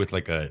covered with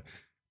like it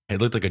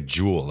looked like a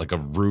jewel, like a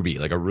ruby,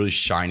 like a really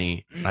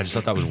shiny. And I just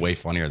thought that was way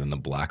funnier than the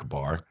black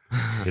bar.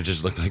 It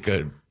just looked like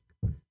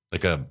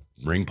a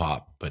ring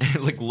pop, but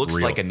It like looks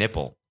real. like a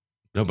nipple.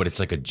 No, but it's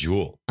like a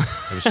jewel.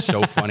 It was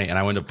so funny. And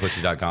I went to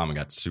pussy.com and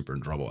got super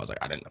in trouble. I was like,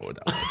 I didn't know what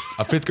that was.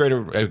 A fifth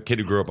grader, a kid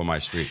who grew up on my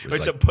street was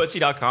Wait, so like,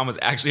 pussy.com was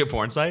actually a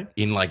porn site?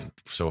 in like,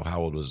 so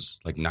how old was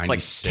like 96?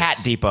 It's like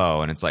Cat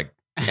Depot, and it's like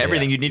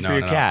everything you need No, for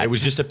your no, no. cat. It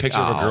was just a picture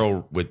of a Oh.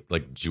 girl with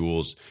like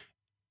jewels.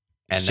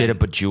 And She had a then,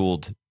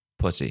 bejeweled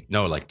pussy.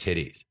 no, like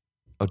titties.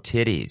 Oh,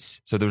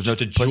 titties. So there was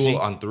Just no a jewel pussy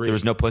on 3. There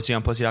was no pussy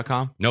on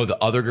pussy.com? No, the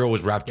other girl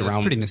was wrapped Yeah, that's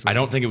around. pretty misleading. I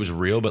don't think it was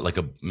real, but like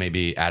a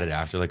maybe added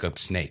after like a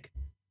snake.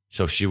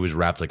 So she was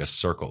wrapped like a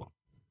circle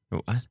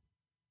What?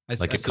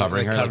 like it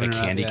covering her, like a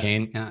candy up,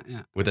 cane.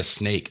 Yeah. with a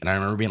snake. And I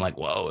remember being like,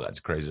 whoa,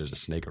 that's crazy. There's a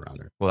snake around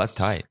her. Well, that's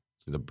tight.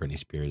 So the Britney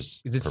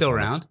Spears. Is it still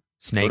performance. around?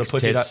 Snakes, Go to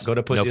pussy. tits, Go to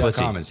no pussy.com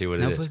pussy. and see what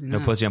it No is. pussy. No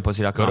pussy on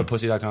pussy.com. Go to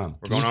pussy.com.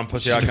 We're going on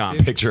Just pussy.com.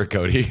 a picture of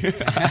Cody.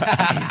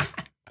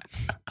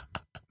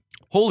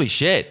 Holy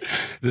shit.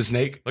 The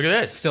snake. Look at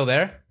this. Still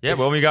there? Yeah,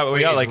 well, we got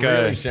It's like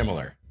really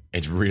similar.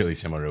 It's really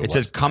similar to it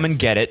says come and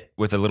get it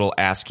with a little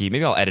ASCII.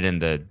 Maybe I'll edit in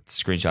the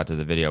screenshot to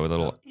the video with a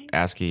little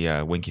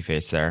ASCII winky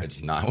face there.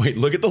 It's not. Wait,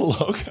 look at the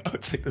logo.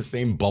 It's like the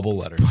same bubble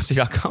letter.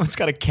 Pussy.com. It's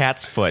got a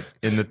cat's foot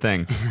in the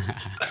thing.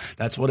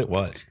 That's what it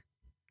was.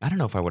 I don't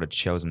know if I would have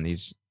chosen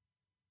these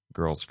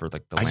girls for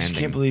like the I landing. just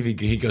can't believe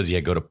he goes, yeah,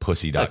 go to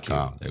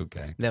pussy.com.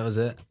 Okay. That was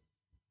it.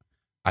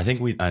 I think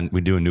we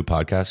do a new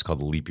podcast called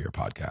the Leap Year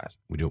Podcast.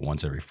 We do it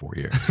once every 4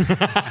 years.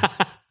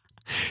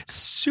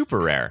 Super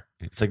rare.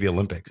 It's like the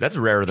Olympics. That's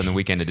rarer than the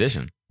weekend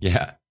edition.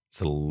 Yeah, it's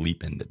the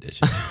Leap End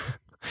edition.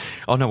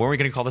 Oh no, weren't we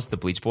going to call this the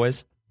Bleach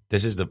Boys?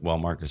 This is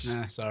Marcus.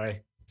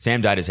 Sorry.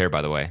 Sam dyed his hair,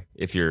 by the way.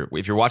 If you're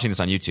watching this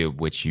on YouTube,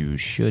 which you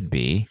should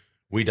be.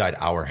 We dyed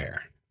our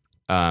hair.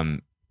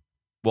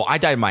 Well, I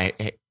dyed my.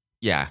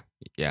 Yeah.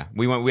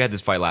 We had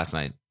this fight last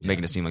night,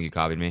 making it seem like you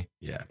copied me.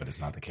 Yeah, but it's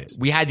not the case.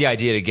 We had the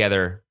idea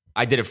together.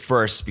 I did it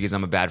first because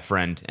I'm a bad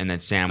friend, and then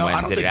Sam went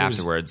and did it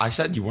afterwards. I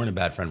said you weren't a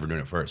bad friend for doing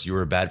it first. You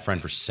were a bad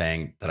friend for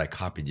saying that I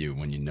copied you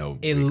when we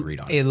agreed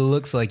on it. It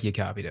looks like you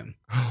copied him.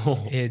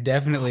 It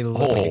definitely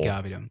looks like you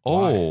copied him.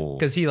 Oh,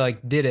 because he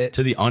did it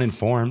To the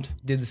uninformed.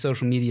 did the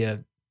social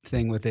media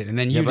thing with it, and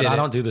then you Yeah, but did I it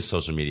don't do the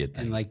social media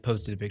thing. and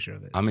posted a picture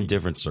of it. I'm in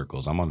different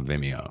circles. I'm on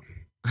Vimeo.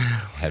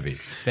 Heavy.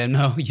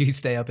 Venmo, you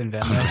stay up in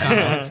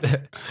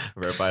Venmo.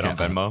 verified on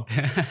Venmo.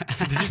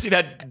 Did you see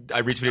that?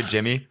 I retweeted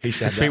Jimmy. He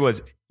said His tweet that?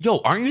 was, "Yo,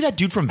 aren't you that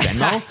dude from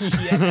Venmo?"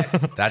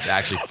 Yes. That's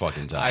actually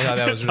fucking tough. I thought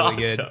that was That's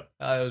really good. awesome.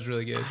 That was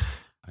really good.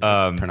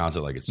 Pronounce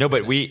it like it's No,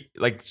 but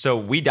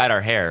Spanish. we dyed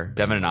our hair,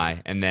 Devin and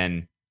I, and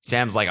then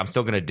Sam's like, "I'm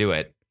still gonna do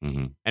it,"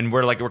 Mhm. and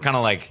we're kind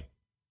of like,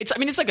 it's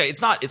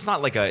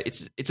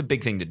a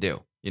big thing to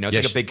do. You know, it's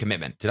Yeah, like a big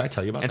commitment. Did I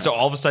tell you about And that? so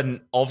all of a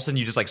sudden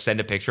you just send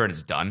a picture and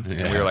it's done. And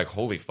Yeah. we were like,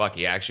 holy fuck,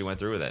 he actually went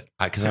through with it.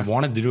 Because I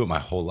wanted to do it my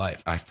whole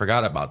life. I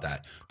forgot about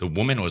that. The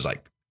woman was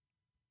like,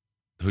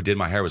 who did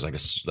my hair was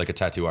like a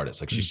tattoo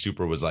artist. Like she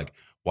super was like,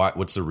 "Why?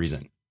 What's the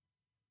reason?"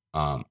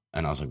 And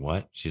I was like,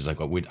 "What?" She's like,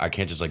 "Well, I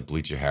can't just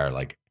bleach your hair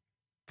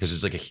because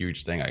it's a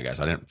huge thing. I guess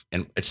I didn't,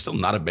 and it's still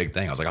not a big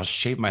thing." I was like, "I'll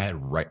shave my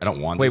head right. I don't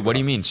want." Wait, to, what do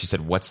you mean? She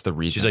said, what's the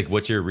reason? She's like,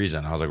 "What's your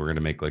reason?" I was like, "We're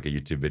gonna make a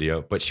YouTube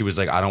video." But she was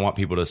like, "I don't want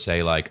people to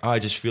say "Oh, I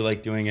just feel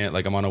like doing it.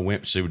 I'm on a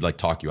whim." She would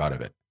talk you out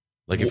of it.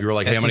 If you were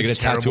like, That "Hey, I'm gonna seems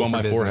get a tattoo terrible on for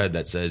my business. forehead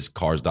that says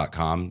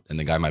cars.com," and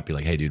the guy might be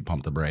like, "Hey, dude,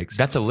 pump the brakes."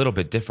 That's a little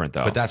bit different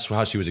though. But that's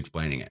how she was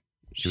explaining it.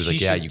 She was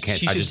like, "Yeah, you can't."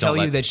 She I should just tell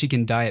don't you that she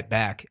can dye it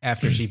back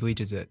after she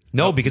bleaches it.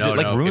 no, because No,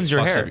 it no, ruins it your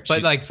fucks hair.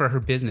 every- But for her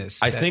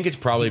business, I think it's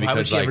probably why would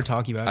because she ever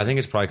talk you about I it? think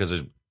it's probably because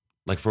there's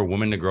for a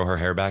woman to grow her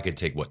hair back, it'd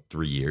take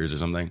 3 years or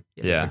something.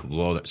 Yeah.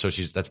 So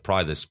that's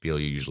probably the spiel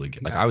you usually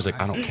get. I was like,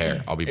 I don't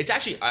care. I'll be. It's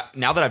actually,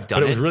 now that I've done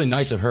But it it, was really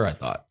nice of her. I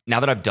thought. now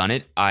that I've done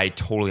it, I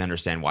totally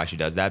understand why she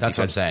does that. That's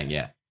what I'm because saying.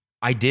 Yeah.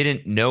 I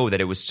didn't know that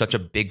it was such a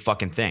big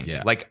fucking thing.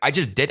 Yeah. I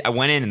just did. I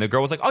went in and the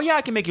girl was like, "Oh yeah,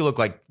 I can make you look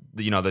like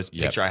this Yep.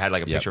 picture." I had a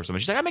Yep. picture of someone.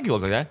 She's like, "I make you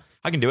look like that.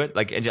 I can do it."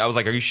 And I was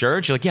like, "Are you sure?"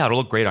 And she's like, "Yeah, it'll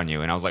look great on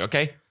you." And I was like,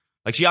 "Okay."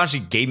 She honestly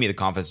gave me the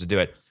confidence to do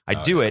it. I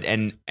do it,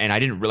 and I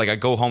didn't really. I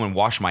go home and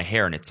wash my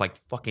hair, and it's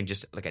fucking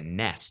just like a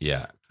nest.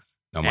 Yeah.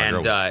 No, my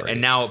girl was great.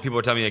 And now people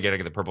are telling me I gotta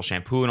get the purple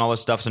shampoo and all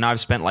this stuff. So now I've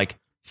spent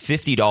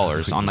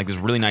 $50 on this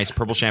really nice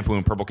purple shampoo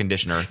and purple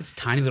conditioner. it's a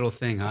tiny little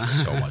thing, huh?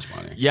 so much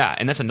money. Yeah,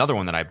 and that's another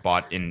one that I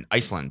bought in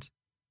Iceland.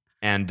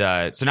 And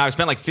so now I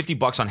spent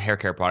 $50 on hair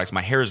care products.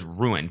 My hair is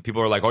ruined.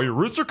 People are like, "Oh, your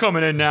roots are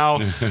coming in now."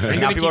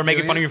 And now people are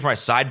making fun of me for my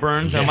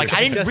sideburns. And I'm like,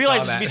 I didn't Just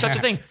realize saw this would be that. such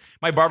a thing.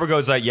 My barber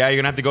goes like, "Yeah, you're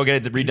gonna have to go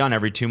get it redone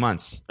every 2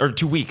 months or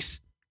 2 weeks."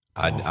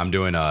 I'm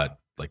doing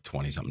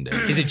 20 something days.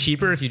 Is it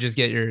cheaper if you just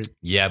get your?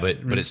 Yeah, but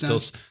it's Root still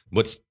stones?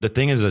 what's the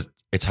thing is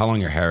it's how long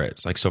your hair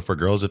is. So for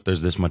girls, if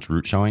there's this much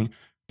root showing,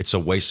 it's a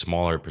way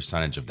smaller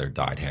percentage of their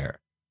dyed hair,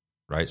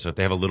 right? So if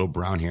they have a little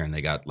brown here and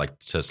they got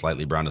to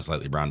slightly brown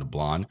to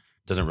blonde,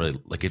 it doesn't really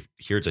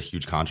here it's a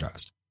huge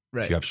contrast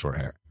Right. if you have short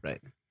hair,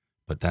 Right.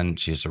 But then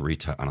she has to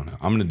I don't know.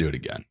 I'm gonna do it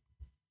again.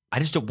 I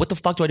just don't. What the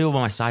fuck do I do about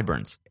my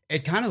sideburns?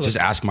 It kind of looks. Just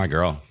ask my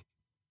girl,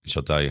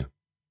 she'll tell you.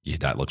 Yeah,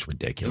 that looks It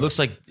ridiculous. looks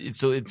like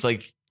it's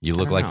like you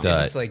look I like don't know.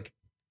 it's like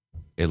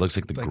it looks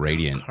like the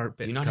gradient.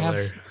 carpet do you not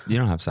color. have you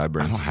don't have I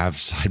sideburns. don't have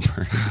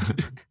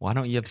sideburns. Why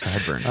don't you have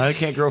sideburns? I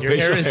can't grow Your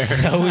facial hair is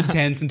so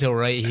intense until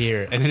right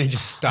here, and then it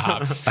just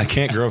stops. I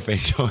can't grow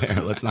facial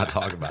hair. Let's not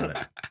talk about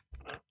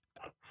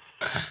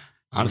it.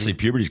 Honestly,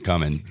 puberty's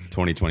coming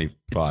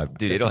 2025.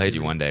 Dude, it'll hit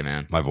you one day,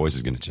 man. My voice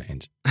is going to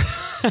change.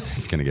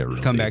 It's going to get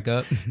real Come deep. back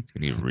up. It's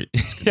gonna get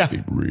yeah.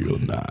 Be real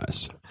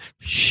nice.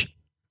 Shh.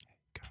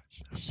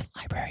 This is the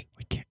library.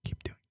 We can't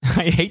keep doing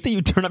I hate that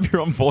you turn up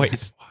your own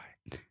voice.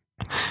 Why?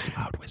 It's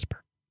loud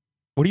whisper.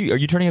 What are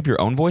you turning up your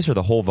own voice or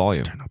the whole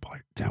volume? Turn up all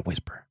your... Don't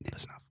whisper.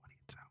 Listen how funny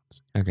it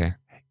sounds. Okay.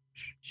 Hey,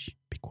 shh,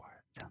 be quiet.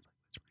 Sounds like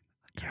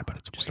whispering. Yeah, but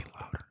it's just way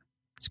louder.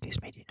 Excuse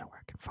me, do you know where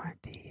I can find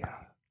the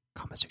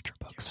Kama Sutra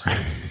books?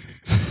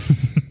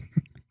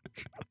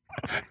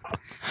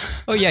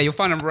 Oh yeah, you'll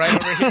find them right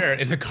over here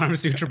in the Karma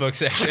Sutra book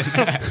section.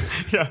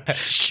 Yeah.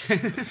 It's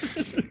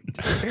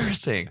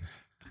embarrassing.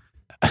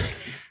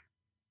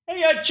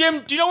 Hey,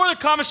 Jim, do you know where the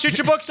Kama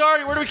Sutra books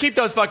are? Where do we keep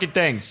those fucking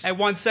things? Hey,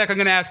 1 sec, I'm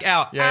gonna ask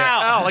Al. Yeah,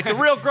 Al, Al, like the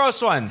real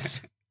gross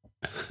ones.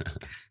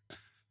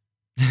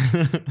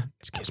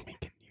 Excuse me,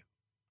 can you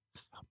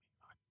help me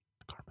find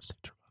the Karma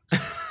Sutra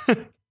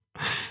books?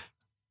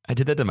 I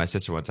did that to my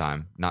sister one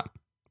time. Not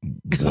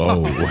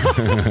Whoa.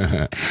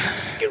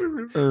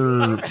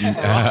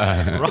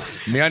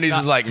 MeUndies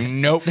is like,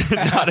 nope.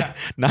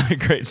 not a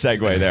great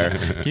segue there.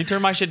 Can you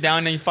turn my shit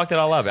down? And you fucked it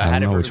all up. I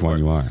don't know which one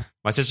you are.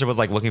 My sister was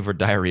like looking for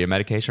diarrhea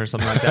medication or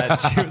something like that.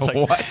 She was like,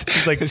 what?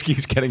 She's like, this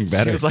keeps getting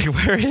better. She was like,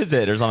 where is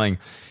it or something?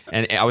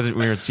 And we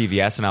were at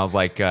CVS, and I was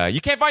like, you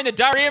can't find the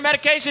diarrhea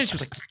medication. She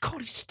was like,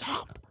 Cody,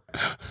 stop.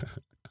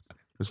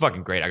 It was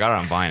fucking great. I got it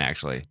on Vine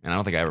actually, and I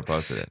don't think I ever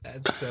posted it.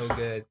 That's so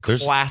good.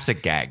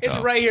 Classic gag. It's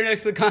though. right here next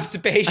to the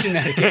constipation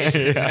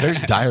medication. There's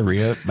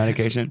diarrhea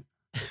medication.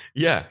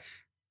 Yeah.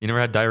 You never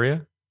had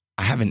diarrhea?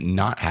 I haven't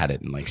not had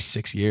it in like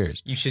 6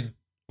 years. You should.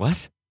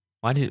 What?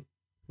 Why did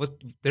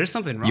There's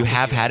something wrong. you with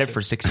have had it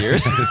for 6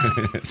 years?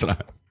 It's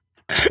not-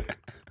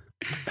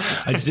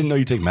 I just didn't know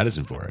you take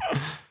medicine for it.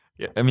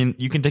 Yeah, I mean,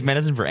 you can take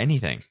medicine for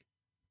anything.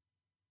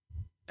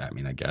 I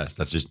mean, I guess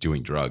that's just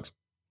doing drugs.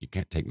 You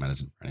can't take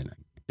medicine for anything.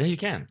 Yeah, you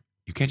can.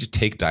 You can't just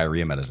take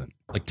diarrhea medicine.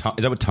 Like, is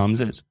that what Tums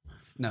is?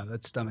 No,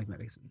 that's stomach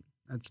medicine.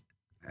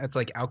 That's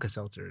like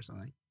Alka-Seltzer or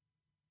something.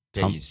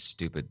 Yeah, you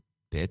stupid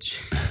bitch.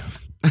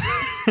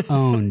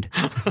 Owned.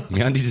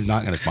 MeUndies is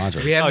not going to sponsor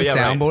Do us. we have Oh, a yeah,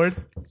 right. soundboard?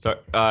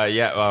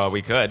 So,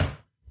 we could.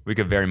 We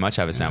could very much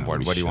have a soundboard.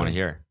 we What do you want to should.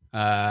 hear?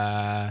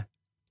 That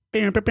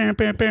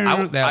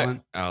I-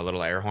 one. A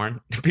little air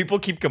horn. People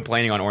keep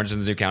complaining on Orange is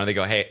the New County. They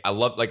go, hey, I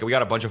love, like, we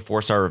got a bunch of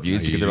 4-star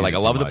reviews No, because you they're like, I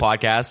use it love too the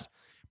much. podcast,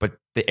 but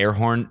the air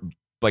horn,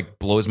 like,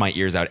 blows my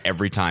ears out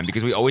every time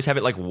because we always have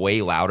it, like,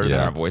 way louder than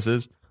Yeah. our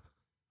voices.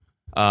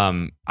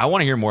 I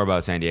want to hear more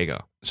about San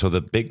Diego. So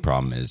the big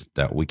problem is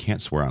that we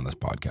can't swear on this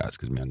podcast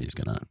because MeUndies is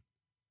going to.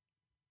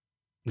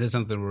 Is this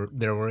something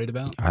they're worried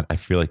about? I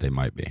feel like they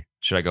might be.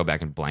 Should I go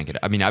back and blanket it?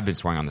 I mean, I've been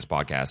swearing on this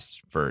podcast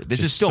this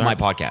Just is still start-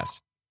 my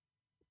podcast.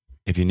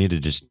 If you need to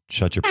just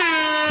shut your.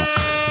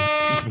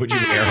 Would you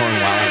air horn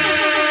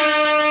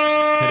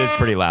while It is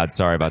pretty loud.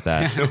 Sorry about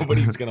that.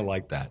 Nobody's going to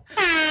like that.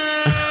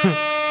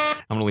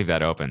 I'm gonna leave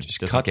that open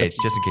just in cut the-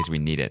 case we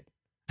need it.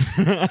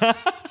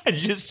 Did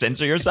you just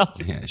censor yourself?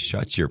 Yeah,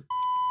 shut your.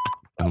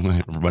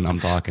 When I'm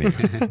talking.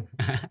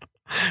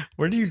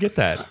 Where do you get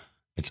that?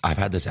 I've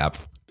had this app.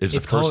 It's the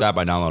It's first called- app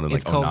I downloaded in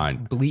It's like called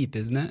 09. Bleep,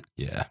 isn't it?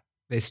 Yeah.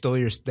 They stole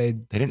your. They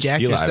They didn't jacked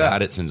steal your it. I've stuff.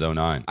 had it since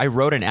 09. I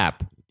wrote an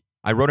app.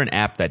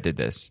 That did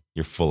this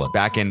You're full of.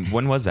 back in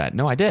when was that?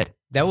 No, I did.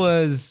 That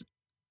was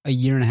a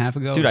year and a half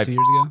ago. Dude, or 2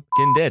 years ago.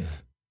 Fucking did.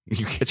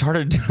 It's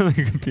harder to do on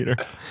the computer.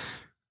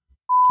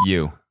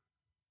 You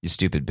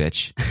stupid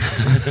bitch.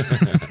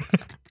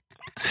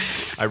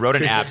 I wrote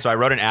an app. So I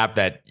wrote an app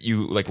that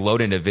you like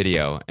load into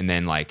video, and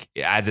then like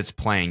as it's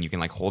playing, you can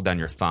like hold down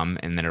your thumb,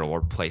 and then it'll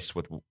replace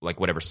with like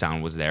whatever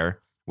sound was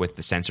there with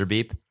the sensor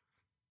beep.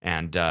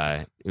 And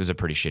it was a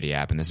pretty shitty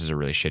app, and this is a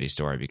really shitty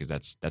story because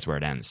that's where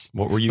it ends.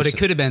 What were you? But it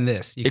could have been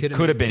this. You It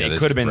could have been. Yeah, It this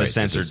could have is been the great. This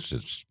censored. is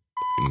just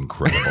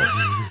incredible.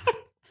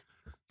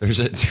 There's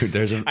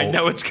an. I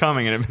know it's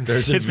coming, and it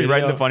There's a hits me right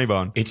in the video. funny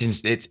bone. It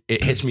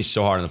hits me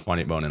so hard in the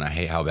funny bone, and I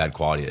hate how bad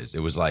quality it is.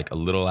 It was like a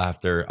little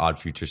after Odd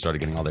Future started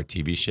getting all their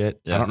TV shit.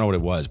 Yeah. I don't know what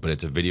it was, but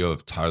it's a video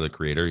of Tyler the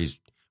Creator. He's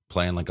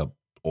playing like a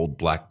old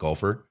black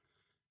golfer,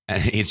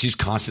 and it's just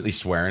constantly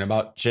swearing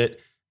about shit.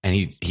 And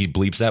he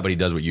bleeps that, but he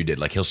does what you did.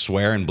 Like he'll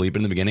swear and bleep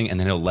in the beginning, and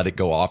then he'll let it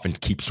go off and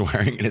keep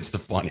swearing. And it's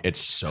it's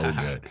so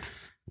good.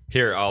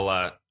 Here,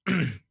 I'll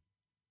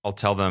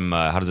tell them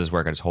how does this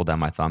work. I just hold down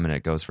my thumb, and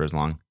it goes for as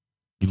long.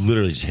 You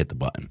literally just hit the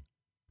button.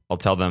 I'll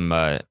tell them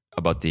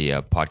about the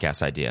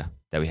podcast idea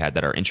that we had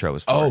that our intro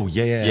was for. Oh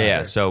yeah.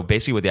 Yeah. So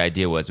basically, what the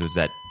idea was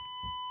that.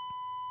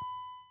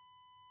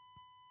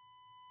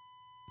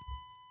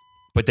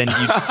 But then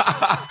you.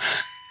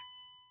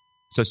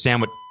 So Sam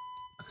would.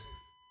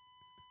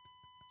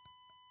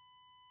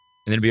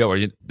 And then it'd be over.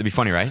 It'd be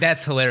funny, right?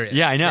 That's hilarious.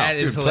 Yeah, I know. That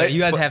is Dude, hilarious. You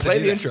guys have to play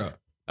do the that. intro.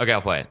 Okay,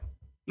 I'll play it.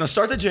 No,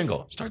 start the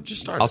jingle. Just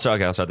start. I'll start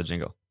the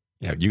jingle.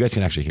 Yeah, you guys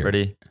can actually hear. it.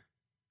 Ready?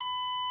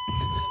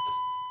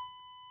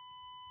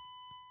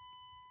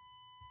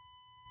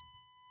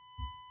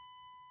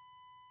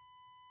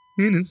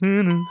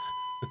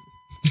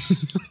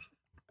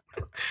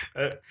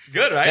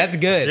 Good, right? That's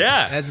good.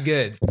 Yeah. That's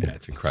good. Yeah,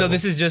 it's incredible. So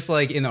this is just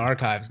like in the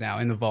archives now,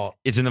 in the vault.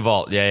 It's in the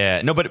vault.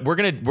 Yeah. No, but we're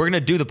gonna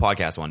do the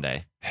podcast one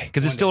day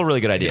because it's still a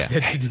really good idea.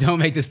 Don't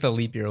make this the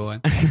leap year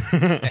one.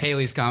 The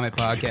Haley's Comet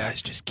You podcast.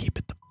 guys just keep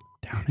it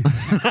down.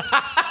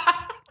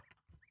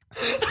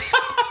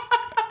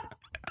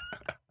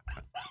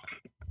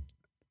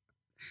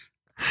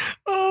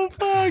 Oh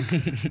fuck!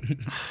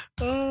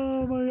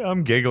 Oh my!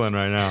 I'm giggling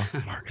right now.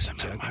 Marcus, I'm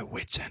at my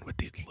wits' end with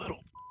these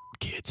little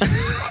kids in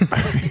this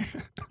library.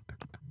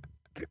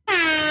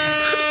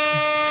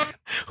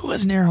 Who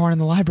has an air horn in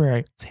the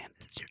library? Sam,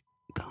 this is your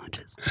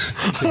conscious.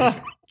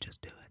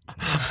 Just do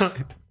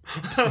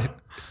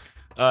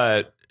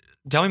it.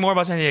 Tell me more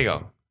about San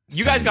Diego.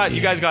 You guys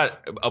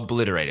got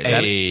obliterated.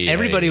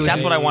 everybody was-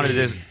 That's what I wanted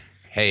to do.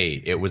 Hey,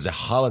 it was a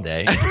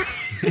holiday,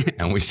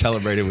 and we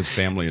celebrated with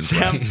family and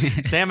Sam,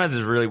 friends. Sam has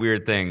this really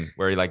weird thing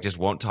where he like just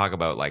won't talk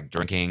about like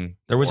drinking.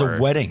 There was or-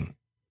 a wedding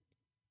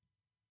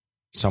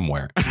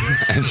somewhere,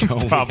 and so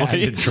we Probably.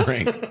 had to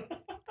drink.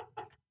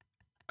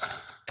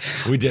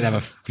 We did have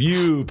a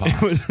few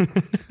pops.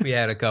 We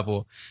had a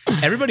couple.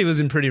 Everybody was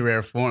in pretty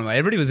rare form. Like,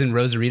 everybody was in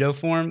Rosarito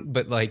form,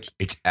 but like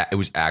It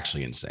was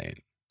actually insane.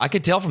 I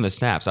could tell from the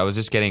snaps. I was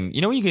just getting,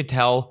 when you could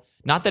tell,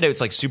 not that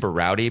it's like super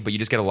rowdy, but you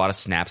just get a lot of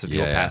snaps of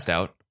people Yeah. passed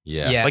out.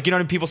 Yeah. Like,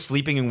 people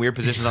sleeping in weird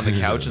positions on the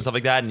couch and stuff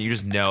like that. And you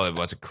just know it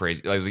wasn't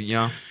crazy. Like,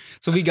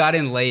 so we got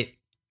in late,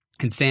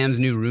 and Sam's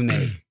new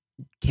roommate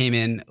came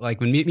in. Like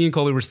when me and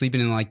Colby were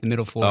sleeping in like the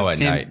middle floor. Oh, at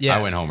Sam, night. Yeah.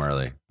 I went home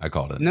early. I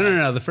called it.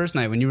 No. The first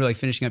night when you were like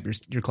finishing up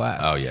your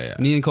class. Oh, yeah.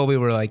 Me and Colby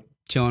were like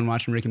chilling,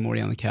 watching Rick and Morty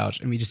on the couch,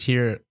 and we just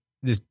hear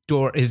this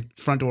door, his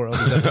front door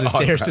opens up to the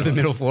stairs to the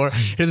middle floor.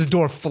 Hear this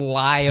door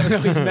fly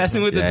open. He's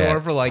messing with the Yeah.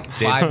 door for like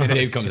 5 minutes.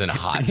 Dave comes in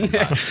hot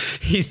sometimes.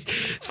 He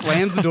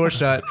slams the door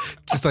shut,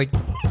 just like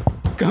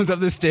comes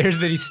up the stairs,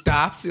 then he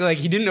stops. Like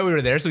he didn't know we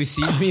were there, so he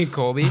sees me and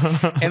Colby,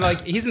 and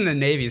like he's in the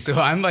Navy, so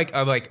I'm like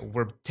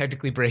we're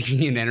technically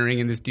breaking and entering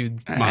in this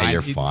dude's mind.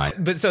 You're fine.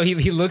 But so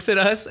he looks at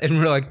us, and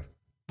we're like,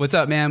 "What's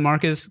up, man,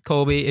 Marcus,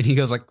 Colby?" And he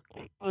goes like,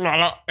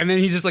 and then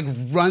he just like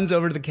runs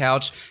over to the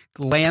couch,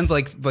 lands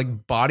like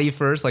body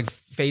first, like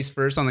face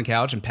first on the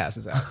couch, and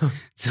passes out.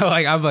 So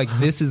like I'm like,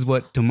 this is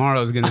what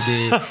tomorrow's gonna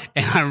be,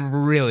 and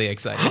I'm really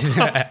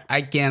excited.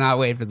 I cannot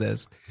wait for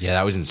this. Yeah,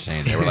 that was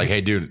insane. They were like,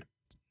 hey, dude,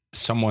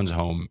 someone's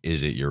home.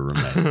 Is it your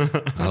roommate?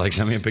 I was like,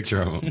 send me a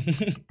picture of him.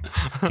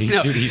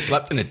 Dude, he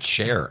slept in a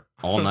chair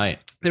all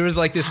night. There was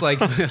like this like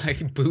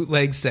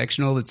bootleg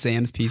sectional that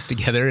Sam's pieced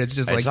together. It's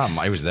just It's like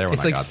not. I was there when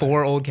it's I like got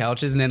 4 old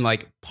couches and then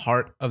like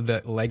part of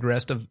the leg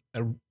rest of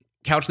a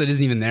couch that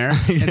isn't even there.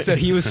 And so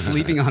he was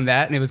sleeping on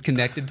that, and it was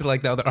connected to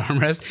like the other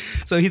armrest.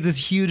 So he's this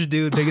huge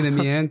dude bigger than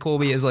me and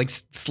Colby is like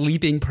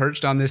sleeping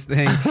perched on this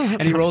thing,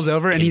 and he rolls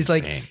over and he's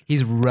like Insane.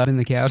 he's rubbing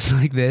the couch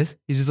like this.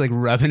 He's just like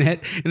rubbing it,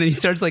 and then he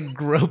starts like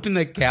groping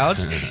the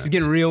couch. He's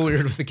getting real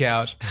weird with the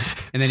couch,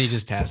 and then he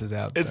just passes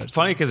out. it's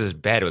funny because his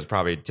bed was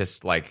probably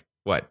just like,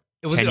 what,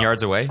 It was 10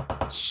 yards away?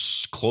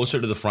 closer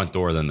to the front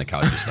door than the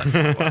couch you slept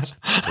on was,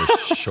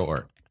 for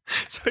sure.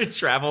 So he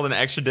traveled an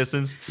extra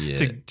distance Yeah.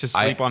 to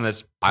sleep on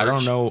this. I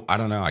perch. don't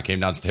know. I came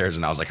downstairs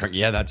and I was like,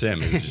 yeah, that's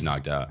him. He was just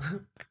knocked out.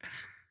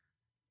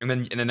 And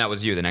then that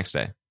was you the next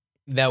day.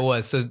 That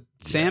was so.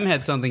 Sam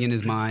had something in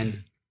his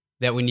mind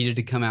that we needed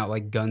to come out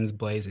like guns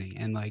blazing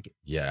and like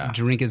Yeah.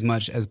 drink as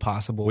much as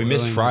possible. We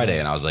missed early in the Friday day.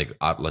 and I was like,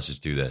 let's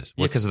just do this.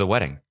 Yeah, because of the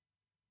wedding.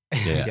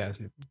 Yeah.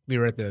 we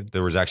were at the.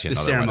 There was actually The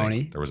another ceremony.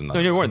 wedding. There was No,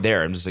 another. you weren't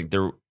there. I'm just like,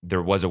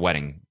 there was a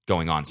wedding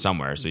going on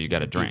somewhere, so you got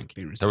to drink.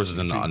 There was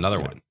another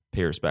one.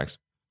 Pay respects.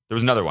 There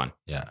was another one.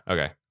 Yeah.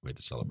 Okay. We had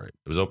to celebrate.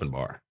 It was open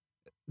bar.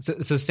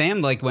 So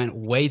Sam like went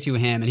way too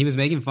ham, and he was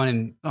making fun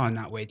and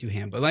not way too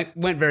ham, but like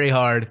went very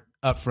hard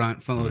up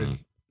front loaded, Mhm.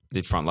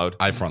 Did front load?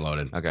 I front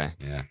loaded. Okay.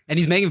 Yeah. and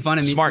he's making fun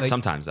of me. Smart like,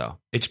 sometimes though.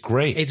 It's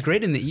great. It's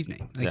great in the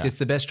evening. Like Yeah. it's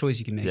the best choice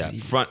you can make. Yeah. in the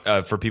evening.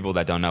 Front for people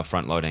that don't know,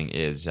 front loading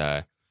is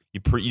you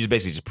just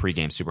basically just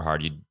pregame super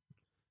hard. You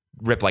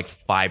rip like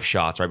 5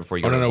 shots right before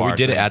you go Oh, to no, the bar. we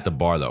did so- it at the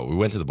bar, though. We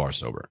went to the bar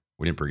sober.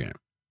 We didn't pregame.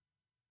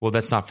 Well,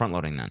 that's not front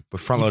loading then. But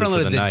He front loaded for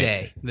front-loaded the the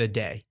night.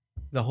 day,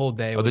 the whole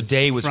day. Oh, the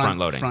day was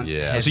front-loading.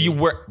 Yeah. heavy. So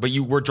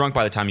you were drunk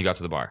by the time you got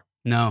to the bar.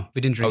 No, we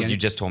didn't Oh, drink. you any.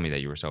 just told me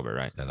that you were sober,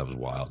 right? Yeah, that was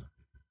wild.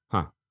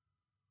 Huh.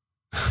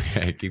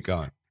 Okay, keep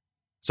going.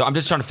 So I'm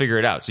just trying to figure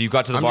it out. So you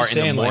got to the I'm bar just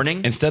in saying, the like,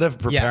 morning. instead of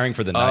preparing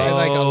for the At night.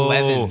 like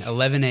Oh.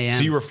 11 a.m.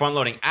 So you were front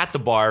loading at the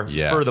bar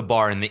Yeah. for the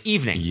bar in the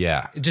evening.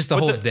 Yeah. just the But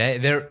whole the- day.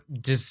 They're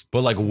just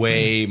But like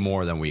way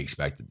more than we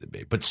expected to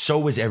be. But so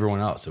was everyone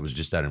else. It was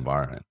just that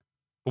environment.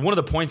 But one of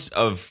the points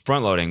of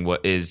front loading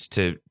is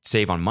to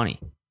save on money.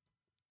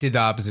 did the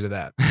opposite of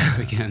that this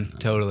weekend.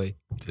 Totally.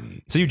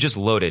 Didn't. So you just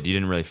loaded. You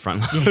didn't really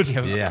front load.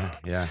 Yeah,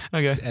 yeah.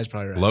 Okay. That's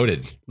probably right.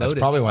 Loaded. That's Loaded.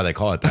 probably why they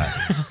call it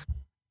that.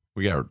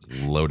 We got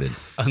loaded.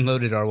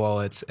 Unloaded our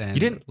wallets and You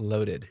didn't-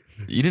 loaded.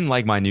 You didn't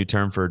like my new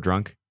term for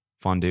drunk?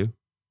 Fondue?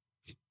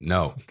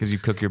 No. Because you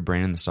cook your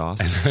brain in the sauce?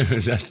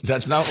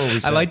 That's not what we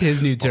said. I liked his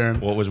new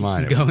term. What was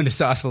mine? Going to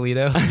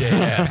Sausalito.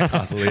 Yeah,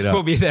 Sausalito.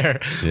 We'll be there.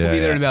 Yeah, we'll be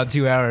there yeah. in about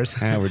 2 hours.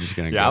 Yeah, we're just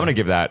gonna. Yeah, go. I'm going to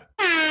give that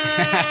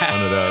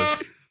one of those.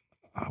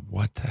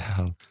 What the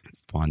hell?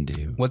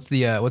 Fondue. What's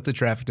the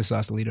traffic to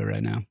Sausalito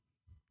right now?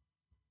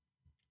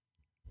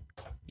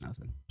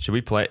 Nothing. Should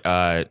we play?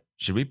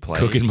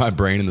 Cooking my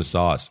brain in the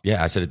sauce.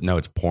 Yeah, I said it. No,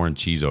 it's pouring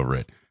cheese over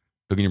it.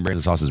 Cooking your brain in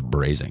the sauce is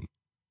braising.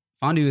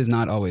 Fondue is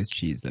not always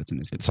cheese. That's a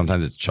misconception.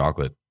 Sometimes it's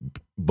chocolate.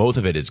 Both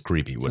of it is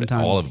creepy.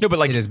 Sometimes All of No, but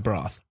like, it is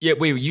broth. yeah,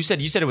 wait, you said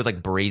it was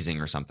like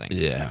braising or something.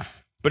 yeah.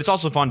 But it's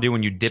also fondue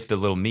when you dip the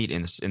little meat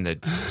in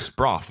the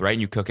broth, right?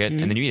 And you cook it and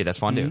then you eat it. That's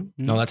fondue. Mhm.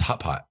 No, that's hot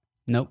pot.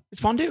 Nope.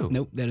 It's fondue.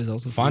 Nope. That is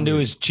also Fondue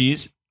is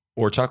cheese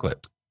or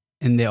chocolate.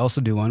 And they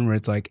also do one where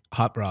it's like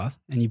hot broth,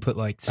 and you put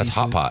like That's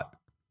hot seafood. pot.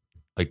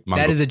 Like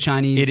That is a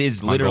Chinese. It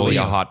is literally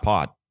a Mongolia. hot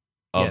pot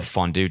of Yes.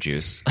 fondue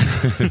juice.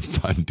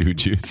 fondue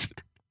juice.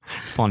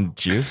 Fondue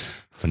juice.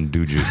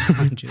 Fondue juice.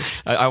 Juice.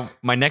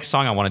 My next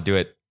song, I want to do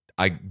it.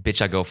 I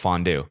go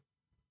fondue.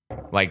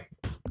 Like,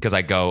 because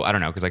I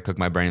don't know, because I cook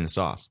my brain in the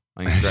sauce.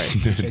 I think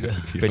it's great.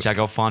 Bitch, I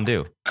go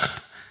fondue.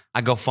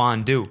 I go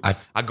fondue.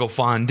 I go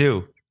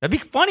fondue. That'd be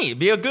funny. It'd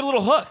be a good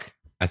little hook.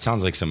 That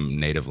sounds like some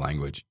native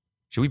language.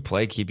 Should we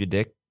play Keep Your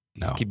Dick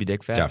No, Keep your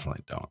dick fat.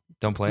 definitely don't.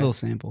 Don't play Little it.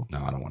 sample.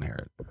 No, I don't want to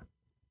hear it.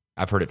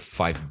 I've heard it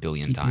 5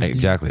 billion Keep your times. dick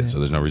Exactly. fat. So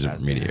there's no reason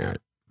for me to That's hear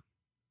it.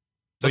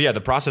 So yeah,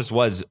 the process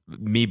was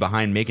me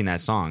behind making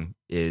that song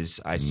is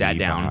I sat Me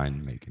down.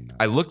 behind making that.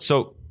 I looked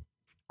so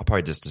I'll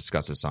probably just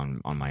discuss this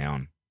on my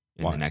own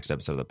in Why? the next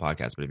episode of the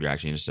podcast. But if you're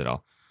actually interested,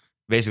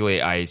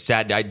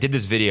 I did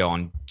this video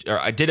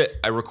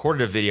I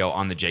recorded a video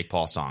on the Jake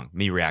Paul song,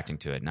 me reacting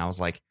to it. And I was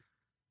like,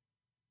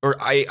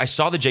 I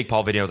saw the Jake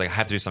Paul video. I was like, I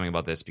have to do something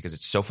about this because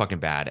it's so fucking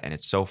bad and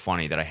it's so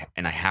funny that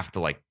I have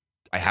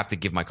to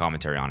give my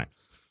commentary on it.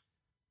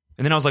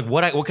 And then I was like,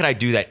 what could I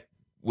do that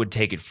would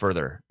take it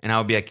further? And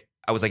I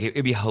was like,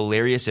 it'd be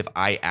hilarious if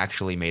I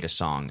actually made a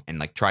song and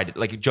like tried to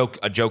like a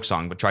joke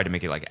song, but tried to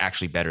make it like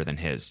actually better than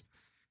his.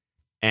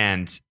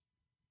 And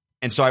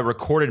so I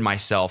recorded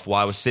myself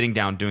while I was sitting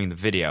down doing the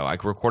video. I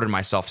recorded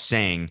myself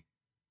saying,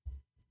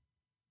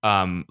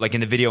 like in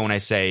the video when I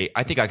say,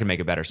 I think I can make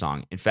a better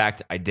song. In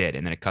fact, I did.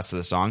 And then it cuts to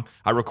the song.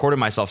 I recorded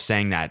myself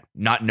saying that,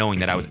 not knowing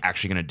that I was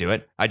actually going to do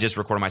it. I just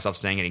recorded myself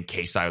saying it in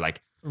case I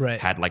like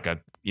Right. had like a,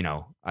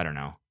 I don't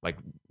know, like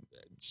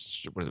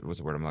what was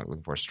the word I'm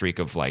looking for? A streak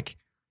of like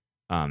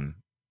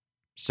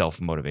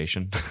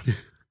self-motivation.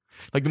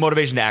 Like the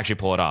motivation to actually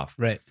pull it off.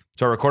 Right.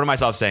 So I recorded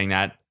myself saying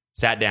that,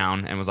 sat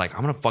down and was like,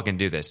 I'm going to fucking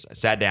do this. I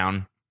sat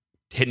down,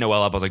 hit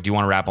Noel up. I was like, do you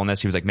want to rap on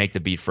this? He was like, make the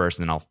beat first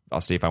and then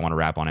I'll see if I want to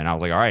rap on it. And I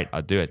was like, all right,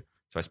 I'll do it.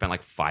 So I spent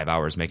like 5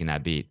 hours making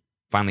that beat.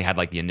 Finally had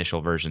like the initial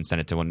version,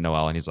 sent it to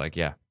Noel and he's like,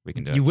 yeah, we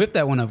can do You it. whipped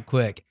that one up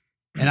quick.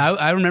 And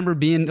I remember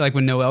being like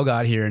when Noel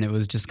got here and it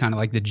was just kind of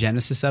like the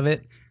genesis of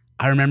it.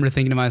 I remember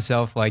thinking to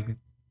myself, like,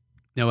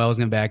 Noel's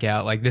gonna back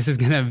out. Like this is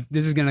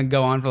gonna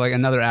go on for like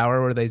another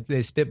hour where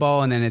they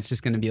spitball and then it's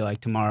just gonna be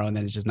like tomorrow and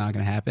then it's just not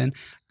gonna happen.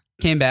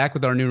 Came back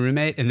with our new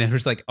roommate and there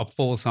was like a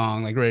full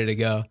song like ready to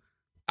go.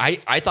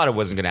 I thought it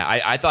wasn't going to,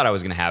 I thought I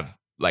was going to have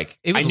like,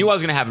 I knew I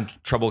was going to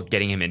have trouble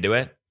getting him into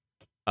it.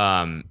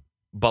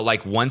 But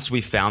like once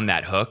we found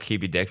that hook,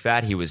 Keep Your Dick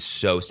Fat, he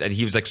was and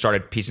he was like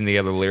started piecing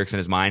together the lyrics in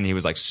his mind. And he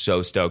was like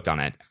so stoked on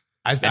it.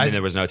 And then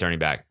there was no turning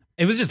back.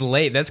 It was just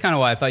late. That's kind of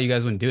why I thought you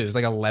guys wouldn't do it. It was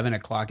like 11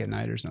 o'clock at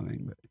night or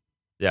something. But.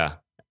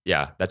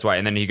 Yeah. That's why.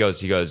 And then he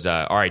goes,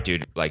 all right,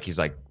 dude. Like, he's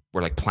like,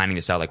 we're like planning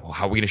this out. Like, well,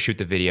 how are we going to shoot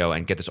the video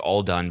and get this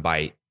all done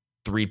by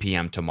 3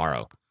 p.m.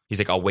 tomorrow? He's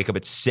like, I'll wake up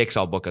at 6.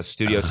 I'll book a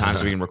studio time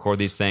so we can record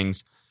these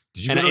things.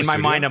 Did you And go to in a my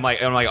studio? mind,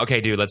 I'm like,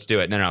 okay, dude, let's do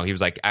it. No. He was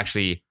like,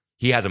 actually,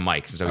 he has a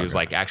mic. So he was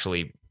like,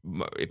 actually,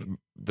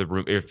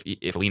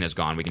 if Lena's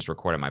gone, we can just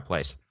record at my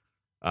place.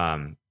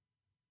 And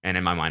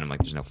in my mind, I'm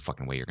like, there's no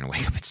fucking way you're going to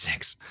wake up at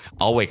 6.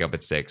 I'll wake up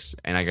at 6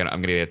 and I'm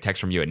going to get a text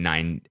from you at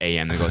 9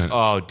 a.m. that goes,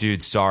 oh,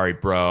 dude, sorry,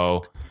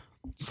 bro.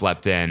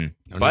 Slept in.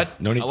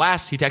 No need.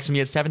 Alas, he texted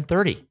me at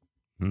 7:30.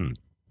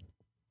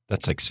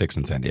 That's like 6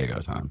 in San Diego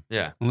time.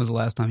 Yeah. When was the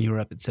last time you were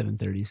up at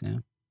 7:30,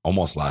 Sam?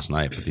 Almost last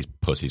night, but these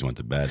pussies went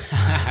to bed.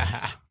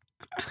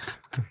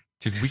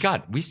 Dude,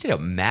 we stayed up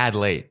mad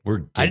late. We're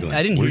giggling.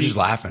 I didn't We're hear just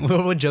you. laughing.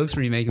 What jokes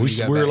were you making? when you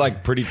got We're back?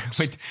 like pretty.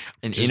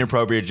 An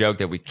inappropriate joke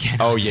that we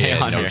can't. Oh, yeah, say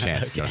on no here.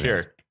 chance, no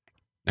Here.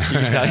 chance. You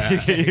can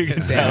tell. You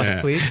can Sam,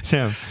 Yeah. please.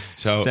 Sam.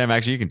 So Sam,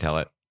 actually, you can tell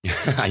it.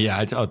 yeah,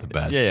 I tell it the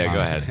best. Yeah, go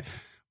honestly. ahead.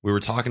 We were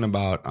talking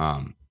about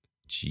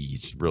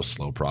real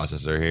slow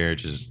processor here,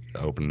 just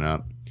opening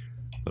up.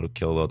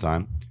 Kill a little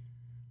time.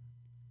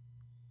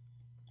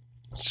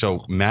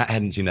 So Matt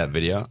hadn't seen that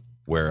video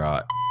where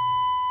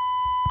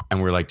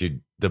and we're like,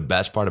 dude, the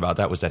best part about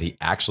that was that he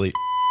actually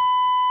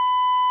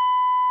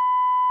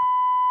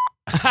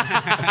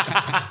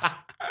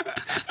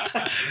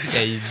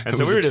And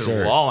so we were just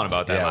lolling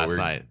about that last we're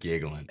night.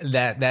 giggling.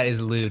 That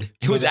is lewd.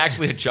 It was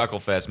actually a chuckle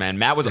fest, man.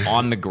 Matt was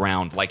on the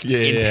ground, like Yeah,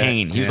 in yeah,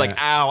 pain. He was yeah. like,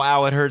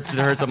 ow, it hurts,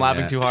 I'm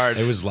laughing Yeah. too hard.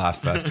 It was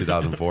Laugh Fest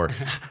 2004.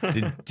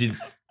 Did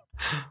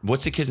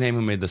what's the kid's name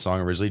who made the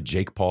song originally?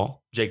 Jake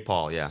Paul. Jake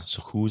Paul, yeah.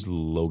 So who's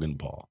Logan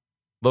Paul?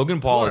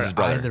 Logan Paul is Or his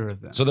brother. Either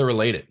of them. So they're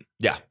related.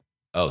 Yeah.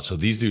 Oh, so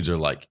these dudes are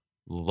like,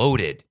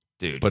 Loaded,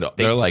 dude. but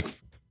They they're like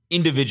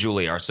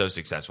individually are so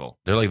successful.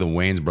 the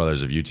Wayans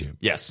brothers of YouTube.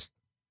 Yes.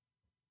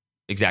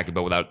 Exactly,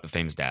 but without the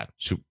famous dad.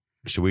 Should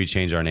we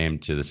change our name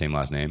to the same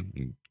last name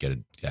and get a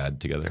dad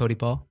together? Cody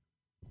Paul?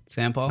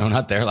 Sam Paul? No,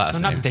 not their last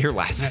No, name. not their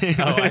last name.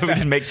 Oh, I we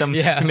just make them,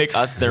 Yeah. make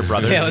us their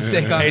brothers. Yeah, let's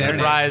take on Hey, their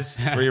surprise,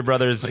 we're your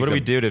brothers. Like What do the- we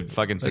do to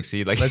fucking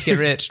succeed? Like, Let's get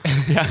rich.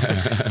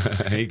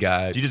 Hey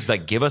guys, Do you just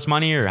like give us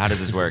money, or how does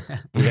this work?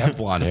 we have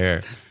blonde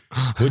hair.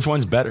 Which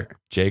one's better,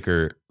 Jake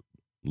or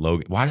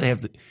Logan? Why do they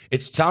have?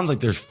 It sounds like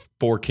there's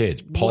 4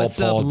 kids: Paul, What's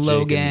Paul, up, Jake,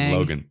 Logan? and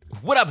Logan.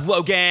 What up,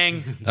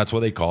 Logang? That's what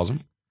they calls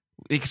him.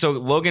 So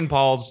Logan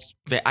Paul's.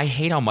 I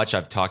hate how much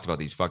I've talked about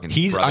these fucking.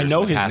 I brothers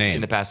know in the his past, name.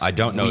 in the past. I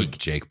don't know week.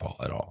 Jake Paul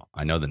at all.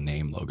 I know the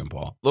name Logan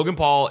Paul. Logan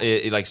Paul,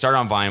 it like started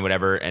on Vine,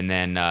 whatever, and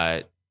then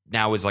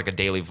now is like a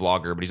daily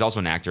vlogger. But he's also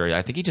an actor.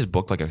 I think he just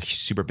booked like a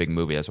super big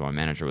movie. That's what my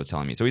manager was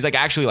telling me. So he's like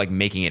actually like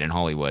making it in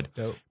Hollywood.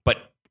 Dope. But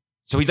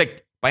so he's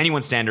like by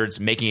anyone's standards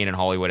making it in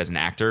Hollywood as an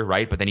actor,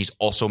 right? But then he's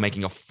also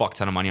making a fuck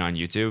ton of money on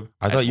YouTube.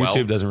 I thought as well.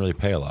 YouTube doesn't really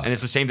pay a lot. And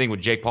it's the same thing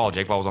with Jake Paul.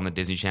 Jake Paul was on the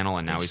Disney Channel,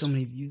 and now There's he's. so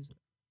many views.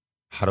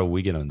 How do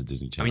we get on the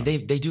Disney I Channel?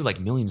 mean, they do like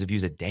millions of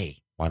views a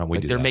day. Why don't we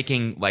Like do they're that?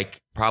 making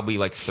like probably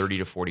like 30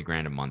 to 40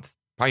 grand a month,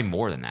 probably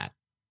more than that.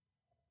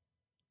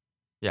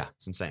 Yeah,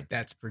 it's insane.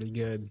 That's pretty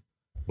good.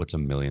 What's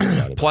 $1 million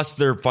divided by? Plus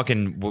their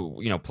fucking,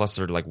 plus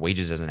their like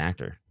wages as an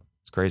actor.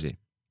 It's crazy.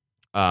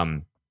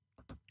 But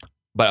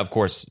of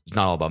course, it's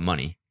not all about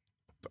money,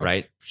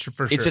 right?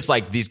 For It's just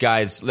like these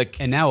guys, like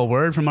And now a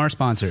word from our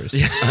sponsors.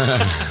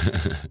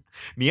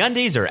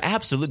 MeUndies are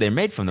absolutely, they're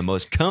made from the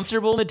most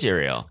comfortable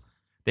material.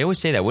 They always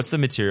say that. What's the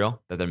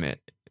material that they're made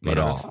of?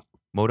 Modal.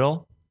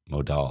 Modal?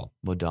 Modal.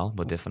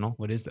 Modafinil?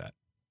 What is that?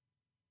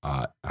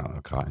 I don't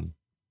know, cotton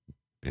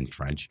in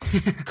French.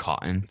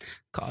 Cotton.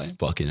 Cotton.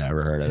 Fucking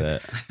never heard of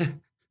it.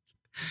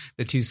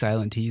 The two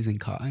silent T's in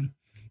cotton.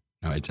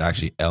 No, it's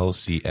actually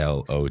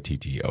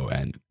LCLOTTONL.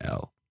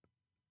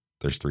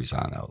 There's 3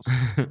 silent L's.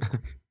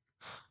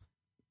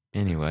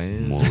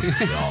 Anyways.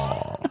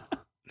 Modal.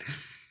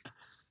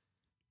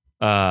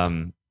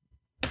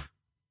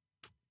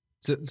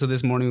 So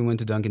this morning we went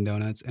to Dunkin'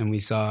 Donuts and we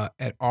saw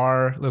at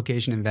our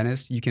location in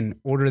Venice, you can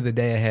order the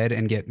day ahead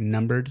and get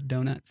numbered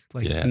donuts,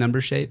 like Yeah.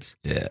 number shapes.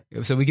 Yeah.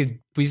 So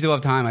we still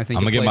have time, I think.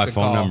 I'm going to to get my place a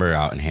phone call. number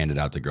out and hand it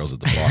out to girls at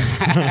the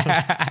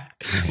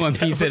bar. One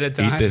piece at a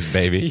time. Eat this,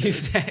 baby. You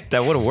said-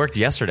 That would have worked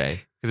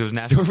yesterday because it was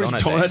National There was Donut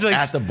donuts Day.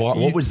 at the bar.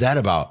 What was that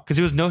about? Because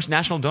it was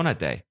National Donut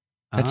Day.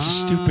 That's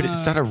stupid.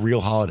 It's not a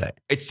real holiday.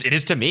 It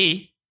is to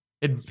me.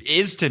 It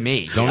is to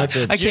me. Donuts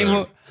are I came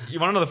home. You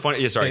want to know the funny?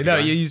 Yeah, sorry. No,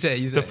 go on. you say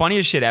it. The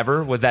funniest shit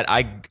ever was that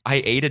I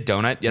ate a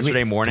donut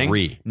yesterday ate morning.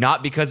 3.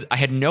 Not because I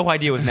had no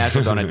idea it was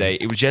National Donut Day.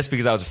 It was just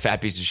because I was a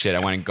fat piece of shit. I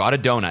went and got a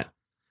donut.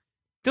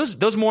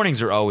 Those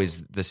mornings are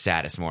always the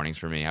saddest mornings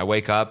for me. I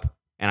wake up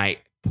and I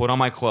put on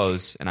my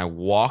clothes and I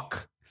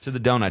walk to the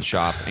donut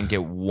shop and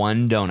get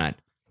one donut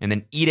and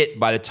then eat it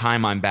by the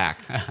time I'm back.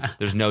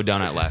 There's no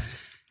donut left.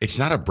 It's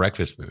not a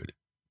breakfast food.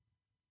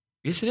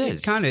 Yes, it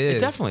is. kinda It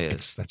is. definitely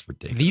is. That's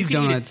ridiculous. These You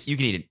can eat it- donuts, you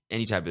can eat it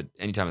any time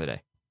of the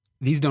day.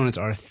 these donuts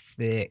are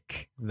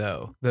thick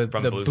though. The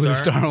From the Blue Blue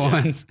Star? Star Yeah.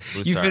 ones.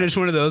 Blue You Star. finish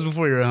one of those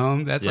before you're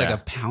home. That's like Yeah. a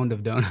pound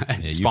of donut.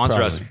 Yeah, you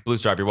Sponsor us, probably- Blue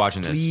Star, if you're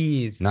watching this.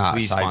 Please. Nah,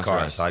 Please sponsor sidecar.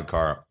 us.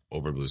 Sidecar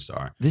over Blue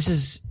Star. This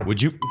is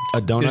Would you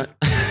a donut?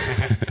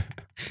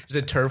 There's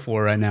a turf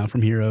war right now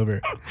from here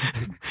over.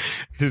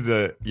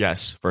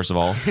 yes. First of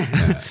all,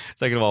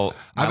 second of all,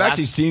 my I've last-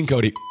 actually seen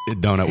Cody eat a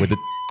donut with the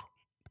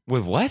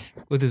with what?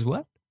 With his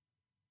what?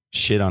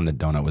 shit on the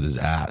donut with his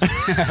ass.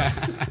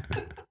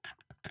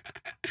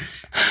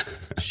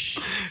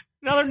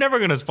 No, they're never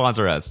going to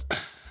sponsor us.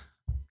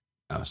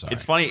 Oh, sorry.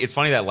 It's funny. It's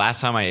funny that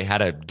last time I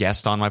had a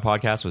guest on my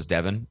podcast was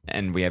Devin,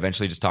 and we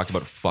eventually just talked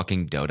about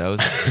fucking dodos,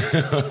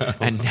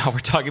 and now we're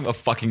talking about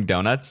fucking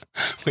donuts.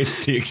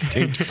 with the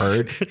extinct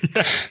bird.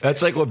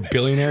 That's like what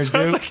billionaires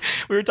I was do. like,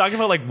 we were talking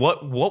about like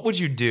what would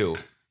you do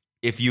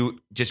if you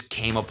just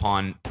came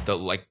upon the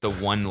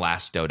one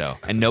last dodo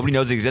and nobody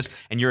knows it exists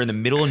and you're in the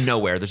middle of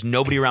nowhere, there's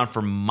nobody around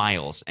for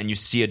miles, and you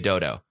see a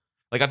dodo.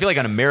 Like I feel like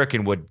an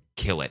American would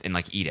kill it and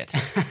like eat it.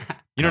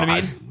 You know what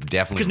I mean?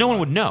 Definitely. Because no one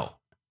would know.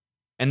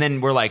 And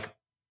then we're like,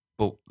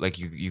 well, like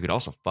you could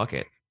also fuck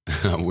it.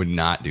 I would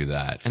not do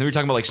that. And then we were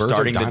talking about like Birds are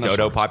starting the dodo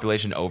dinosaurs.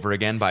 population over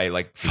again by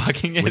like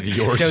fucking it With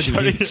your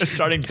starting, genes.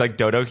 starting like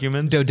dodo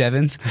humans. Doe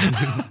Devins.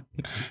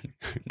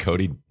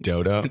 Cody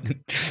Dodo.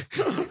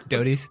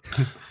 Doties.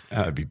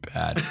 That would be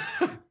bad.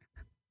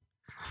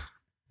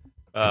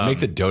 Um, Make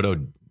the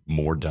dodo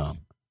more dumb.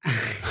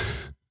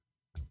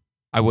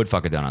 I would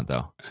fuck a donut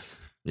though.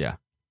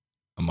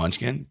 A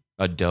munchkin?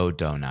 A dough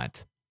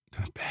donut.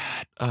 Not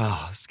bad.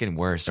 Oh, it's getting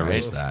worse. Right?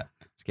 Erase that.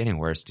 It's getting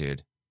worse,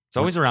 dude. It's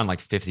always around like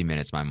 50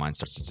 minutes. My mind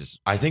starts to just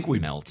I think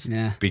we'd melt.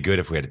 Yeah. be good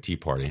if we had a tea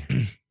party.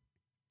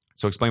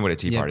 So explain what a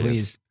tea Yeah, party please.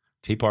 is.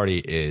 Tea party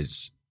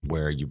is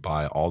where you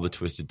buy all the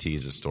twisted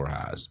teas the store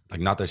has.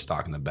 Like not their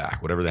stock in the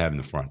back, whatever they have in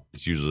the front.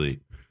 It's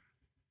usually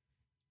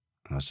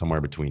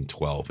somewhere between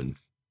 12 and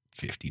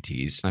 50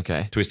 teas.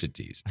 Okay. Twisted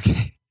teas.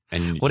 Okay.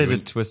 And What is you- a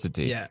twisted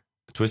tea? Yeah.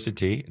 Twisted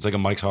tea? It's like a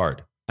Mike's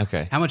Hard.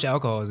 Okay. How much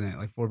alcohol is in it?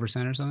 Like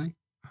 4% or something?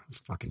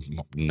 Fucking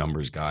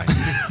numbers guy.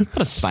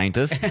 Not a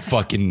scientist.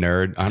 Fucking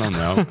nerd. I don't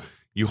know.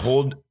 You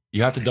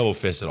have to double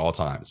fist at all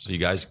times. So you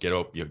guys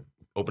you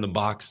open a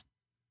box,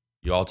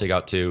 you all take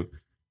out 2,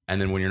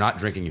 and then when you're not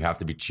drinking, you have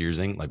to be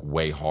cheersing like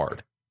way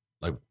hard.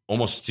 Like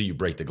almost till you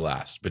break the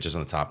glass, but just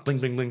on the top. Bling,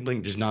 bling, bling,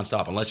 bling, just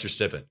nonstop, unless you're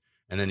sipping.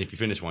 And then if you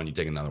finish one, you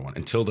take another one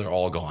until they're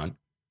all gone.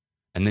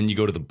 And then you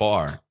go to the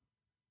bar,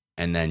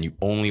 and then you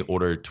only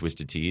order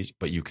twisted teas,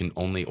 but you can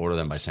only order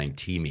them by saying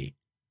tea me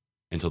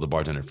until the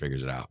bartender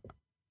figures it out.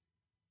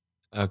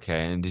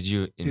 Okay. And did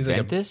you Seems like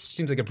invent this?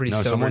 Seems like a pretty No,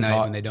 sober someone night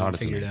when they taught don't it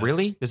to figure me. it out.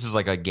 Really? This is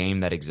like a game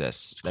that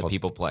exists that called-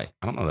 people play.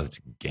 I don't know that it's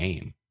a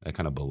game. That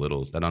kind of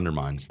belittles, that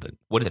undermines the,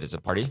 What is it? Is it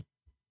a party?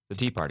 The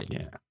tea party.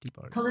 yeah. Tea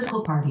party.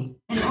 Political party,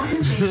 an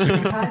organization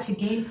that tries to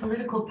gain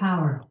political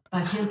power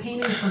by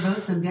campaigning for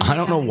votes on I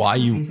don't know why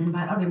you- countries and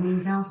by other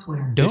means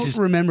elsewhere. Don't is-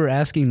 remember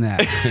asking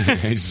that.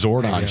 Hey,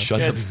 Zordon, shut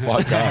the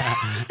fuck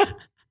up.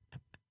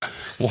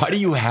 Why do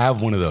you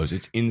have one of those?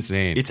 It's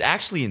insane. It's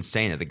actually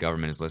insane that the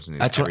government is listening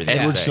to That's what everything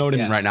you Edward say. Snowden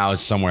Yeah. right now is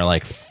somewhere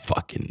like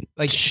fucking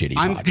Like, shitty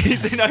I'm-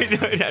 podcast.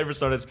 No, Edward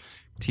Snowden's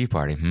tea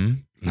party.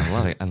 I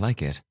love it. I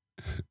like it.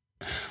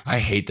 I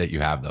hate that you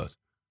have those.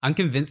 I'm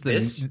convinced that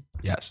This?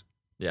 Yes.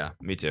 Yeah,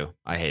 me too.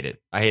 I hate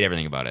it. I hate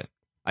everything about it.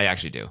 I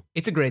actually do.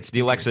 it's a great The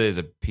speaker. Alexa is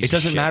a piece. It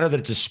doesn't of shit. matter that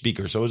it's a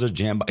speaker. So is a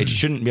jam. It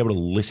shouldn't be able to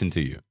listen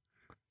to you.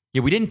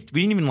 Yeah, we didn't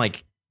even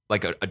like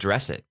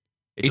address it.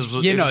 It just,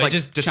 Yeah, it no, was it like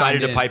just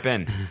decided chimed to in. pipe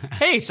in.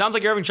 Hey, sounds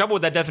like you're having trouble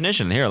with that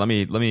definition. Here, let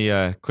me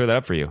clear that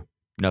up for you.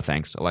 No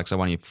thanks, Alexa.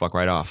 Why don't you fuck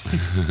right off?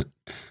 Why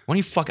don't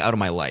you fuck out of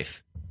my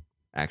life?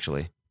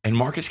 Actually, And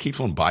Marcus keeps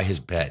one by his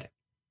bed.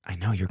 I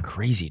know you're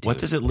crazy. Dude. What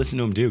does it listen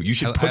to him do? You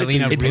should I put it lean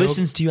in. up it? real-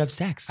 Listens to you have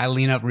sex. I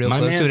lean up real My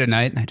close man- to it at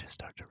night and I just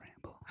start to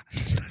ramble. I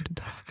just start to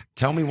talk.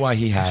 Tell me why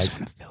he has.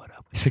 Fill it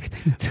up with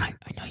things. I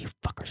know you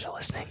fuckers are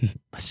listening.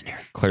 Listen here.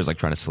 Claire's like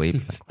trying to sleep.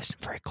 Like, listen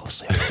very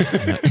closely.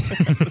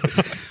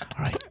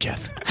 All right,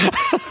 Jeff.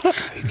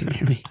 You can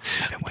hear me.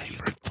 I've been waiting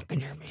for you to fucking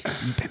hear me.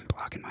 You've been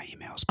blocking my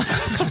emails, but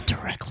I've got a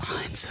direct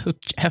line. So,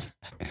 Jeff.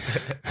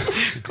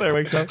 Claire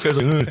wakes up.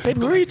 Claire's like, Baby,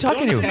 who are you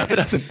talking to? Oh,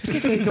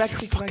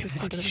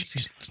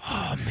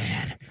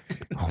 man.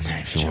 Oh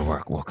man, if you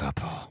woke up.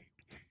 Oh.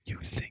 you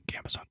think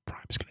Amazon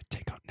Prime is going to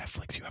take out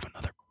Netflix? You have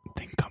another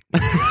thing coming.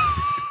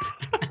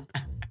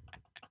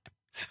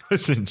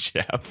 Listen,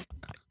 Jeff.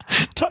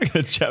 Talking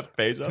to Jeff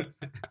Bezos.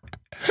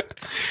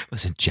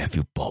 Listen, Jeff,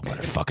 you bald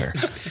motherfucker.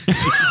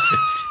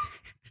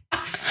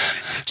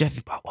 Jeff,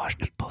 you bought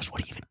Washington Post.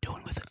 What are you even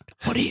doing with it?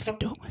 What are you even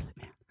doing with it,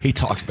 man? He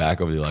talks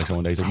back over the Alexa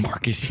one day. He's like,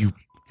 Marcus, you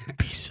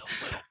piece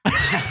of little.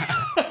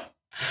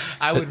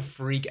 I would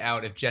freak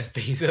out if Jeff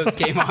Bezos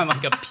came on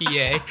like a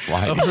PA.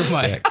 Why? over my-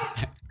 Sick.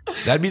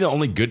 That'd be the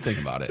only good thing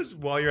about it. Just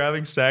while you're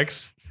having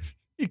sex,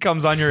 he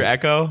comes on your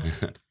Echo.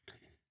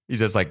 He's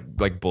just like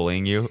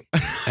bullying you.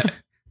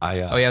 Oh,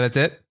 yeah, that's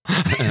it?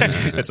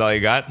 That's all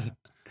you got?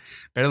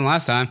 Better than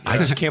last time. I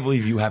just can't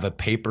believe you have a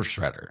paper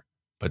shredder,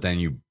 but then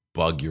you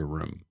bug your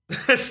room.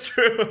 That's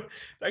true.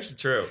 It's actually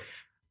true.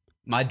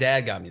 My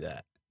dad got me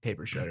that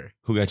paper shredder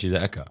Who got you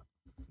the Echo?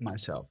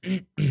 myself.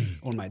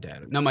 Or my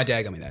dad. No, my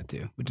dad got me that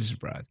too, which is a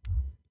surprise.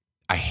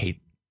 I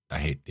hate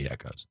the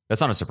Echoes. That's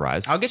not a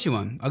surprise. I'll get you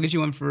one. I'll get you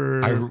one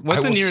for. What's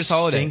I the will nearest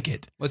holiday? Sync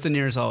it. What's the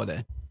nearest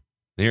holiday?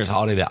 The nearest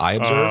holiday that I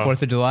observe.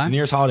 4th of July? The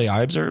nearest holiday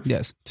I observe.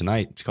 Yes.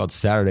 Tonight. It's called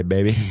Saturday,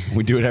 baby.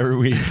 We do it every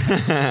week.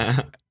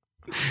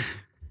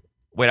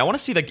 Wait, I want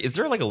to see is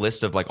there like a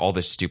list of like all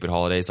the stupid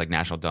holidays like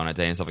National Donut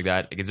Day and stuff like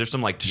that? Like, is there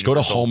some like Just go to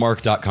universal-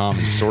 Hallmark.com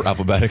and sort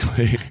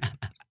alphabetically.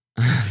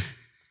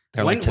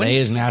 They're like, today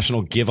is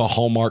National Give a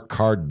Hallmark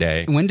Card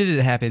Day. When did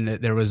it happen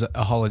that there was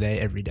a holiday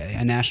every day?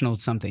 A national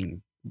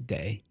something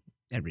day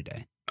every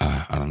day?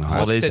 I don't know.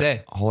 holidays,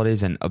 today?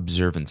 holidays and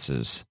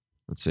observances.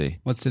 Let's see.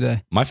 What's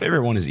today? My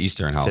favorite one is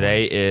Easter and Halloween.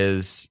 Today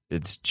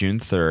it's June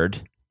 3rd.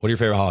 What are your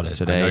favorite holidays?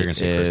 I know Today you're going to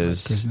say Christmas.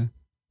 is Christmas?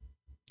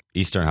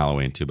 Easter and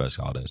Halloween, two best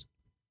holidays.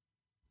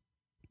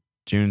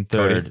 June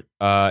Cody?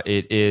 3rd.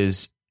 It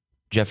is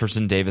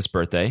Jefferson Davis'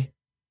 birthday.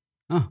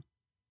 Oh.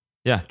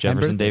 Yeah, My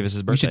Jefferson birthday. Davis'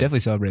 birthday. We should definitely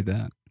celebrate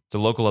that. It's a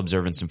local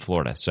observance in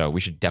Florida, so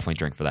we should definitely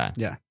drink for that.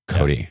 Yeah.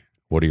 Cody,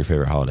 what are your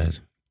favorite holidays?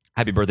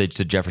 Happy birthday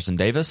to Jefferson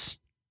Davis.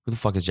 Who the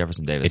fuck is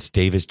Jefferson Davis? It's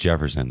Davis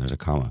Jefferson. There's a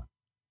comma.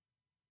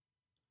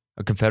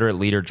 a Confederate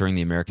leader during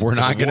the American We're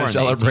Civil not gonna War in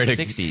celebrate the it.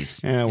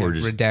 1860s. Yeah, we're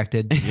just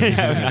Redacted.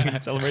 Yeah, we're not going to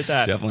celebrate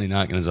that. definitely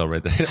not going to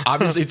celebrate that.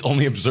 Obviously, it's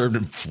only observed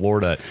in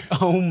Florida.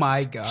 Oh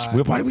my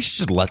God. Why do we should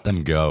just let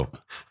them go?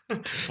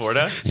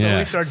 Florida? So Yeah.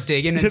 we start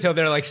digging until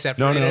they're like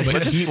separated. No, but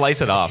Let's just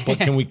slice it off. But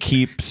can we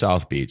keep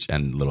South Beach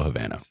and Little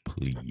Havana,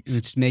 please?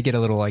 Let's make it a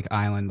little like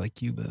island, like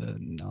Cuba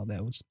and all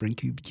that. We'll just bring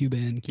Cuba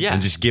in. Yeah.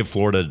 And just give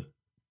Florida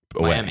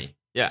away. Miami.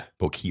 Yeah.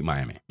 But keep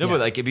Miami. No, Yeah.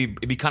 but like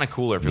it'd be kind of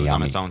cooler if it was on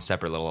Miami. its own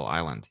separate little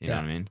island. You know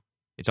Yeah. what I mean?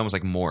 It's almost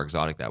like more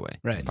exotic that way.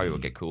 Right. Probably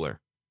would get cooler.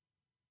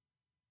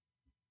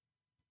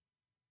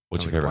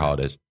 What's your Sounds like a favorite plan.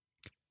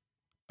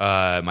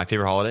 holidays? My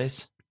favorite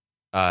holidays: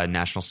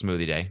 National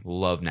Smoothie Day.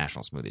 Love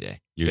National Smoothie Day.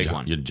 Big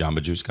one. You're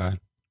Jamba Juice guy?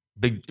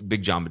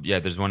 Big John. Yeah,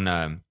 there's one.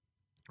 I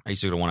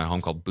used to go to one at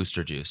home called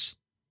Booster Juice.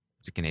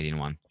 It's a Canadian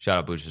one. Shout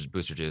out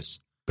Booster Juice.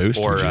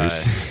 Booster Or,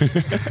 Juice.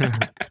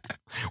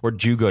 Or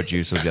Jugo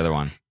Juice was the other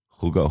one.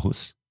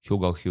 Hugo's.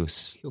 Hugo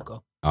Juice.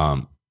 Hugo.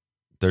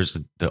 There's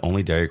the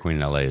only Dairy Queen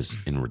in LA is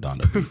in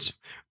Redondo Beach.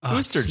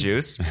 Booster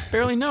Juice.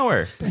 Barely know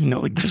her. No,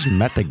 we just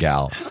met the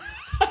gal.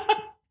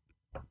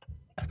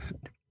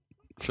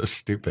 So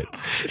stupid.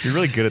 You're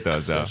really good at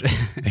those, though.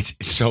 It's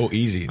so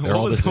easy. They're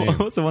all the What same.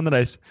 was the one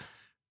that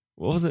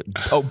what was it?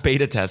 Oh,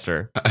 Beta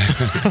Tester.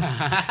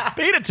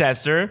 Beta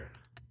Tester.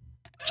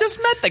 Just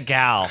met the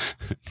gal.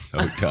 So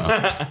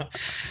dumb.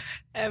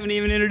 Haven't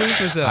even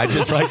introduced myself. I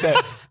just like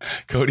that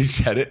Cody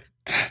said it,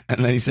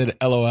 and then he said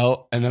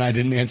LOL, and then I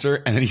didn't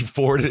answer, and then he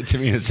forwarded it to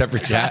me in a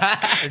separate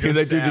chat. He was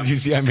like, dude, did you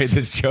see I made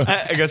this joke?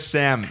 I guess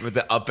Sam with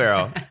the up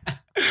arrow.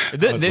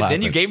 Then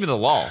laughing. you gave me the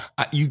lull.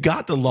 You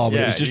got the law, but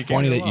Yeah, it was just you gave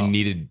funny me that the you law.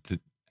 needed to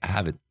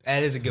have it.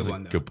 That is a good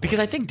one, though. Good point. Because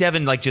I think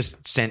Devin like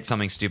just sent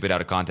something stupid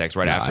out of context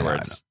right No, I know,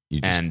 afterwards. I know.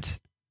 You just- And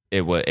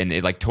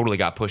it like totally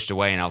got pushed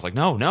away, and I was like,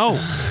 no.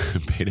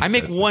 I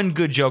make one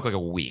good joke like a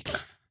week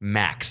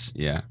max.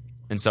 Yeah.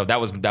 And so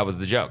that was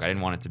the joke. I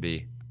didn't want it to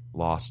be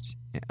lost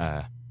in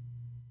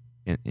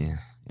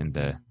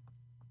the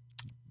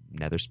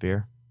Nether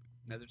spear.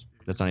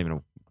 That's not even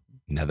a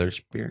Nether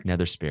spear?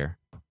 nether spear.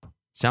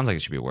 Sounds like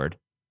it should be a word.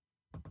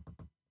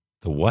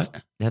 The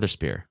what? Nether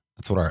spear.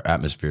 That's what our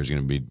atmosphere is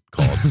going to be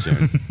called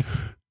soon.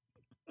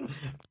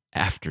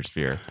 After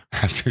spear.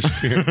 After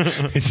spear.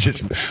 It's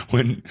just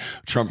when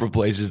Trump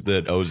replaces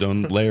the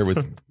ozone layer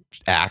with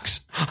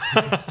axe.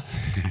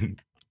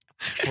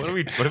 What are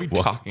we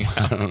talking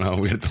about? I don't know.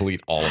 We got to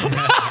delete all of it.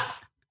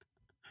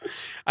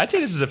 I'd say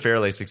this is a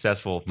fairly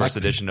successful first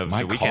edition of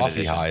my the weekend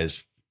coffee edition. high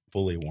is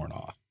fully worn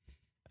off.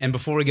 And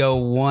before we go,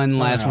 one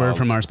last word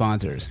from our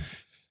sponsors.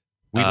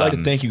 We'd like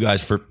to thank you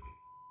guys for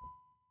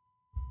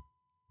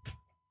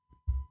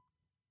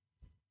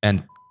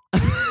and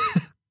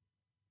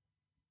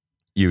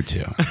you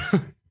too.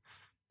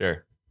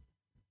 Sure.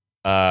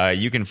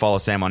 You can follow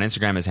Sam on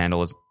Instagram. His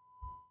handle is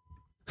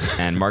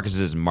and Marcus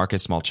is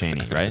Marcus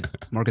Mulchaney, right?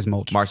 Marcus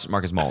Mulch.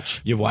 Marcus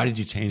Mulch. Yeah, why did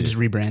you change Just it?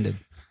 rebranded.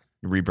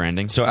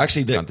 Rebranding. So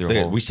actually, Gone through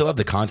a whole- we still have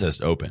the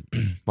contest open.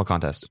 What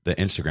contest? The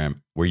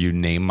Instagram where you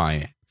rename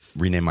my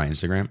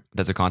Instagram.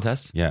 That's a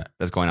contest Yeah,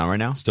 that's going on right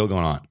now. still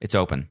going on. It's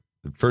open.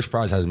 The first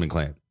prize hasn't been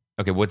claimed.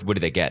 Okay, what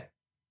did they get?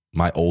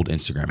 My old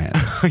Instagram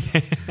handle.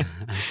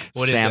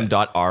 What is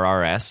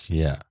Sam.rrs.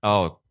 Yeah,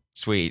 Oh,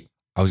 sweet.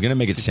 I was gonna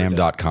make it Super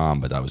sam.com,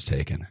 but that was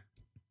taken.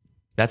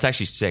 That's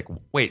actually sick.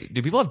 Wait,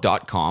 do people have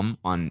 .com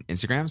on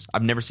Instagrams?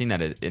 I've never seen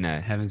that in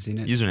a Haven't seen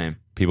it. username.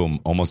 People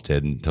almost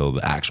did until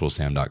the actual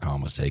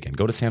sam.com was taken.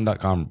 Go to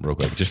sam.com real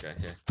quick. Just Okay,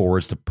 yeah.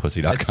 forwards to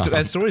pussy.com.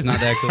 That story's not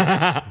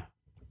that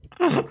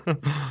cool.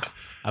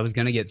 I was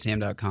going to get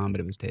sam.com,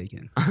 but it was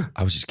taken.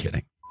 I was just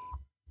kidding.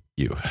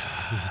 You.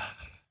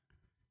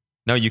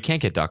 No, you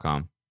can't get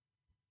 .com.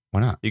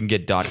 Why not? You can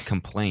get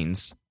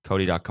 .complains.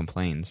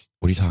 Cody.complains.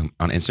 What are you talking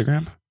on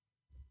Instagram?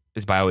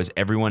 His bio is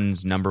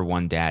everyone's number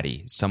one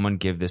daddy. Someone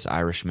give this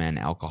Irishman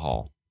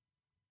alcohol.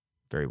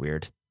 Very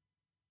weird.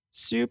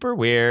 Super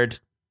weird.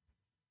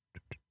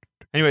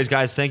 Anyways,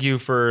 guys, thank you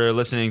for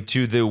listening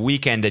to the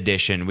weekend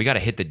edition. We got to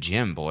hit the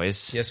gym,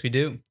 boys. Yes, we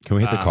do. Can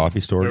we hit the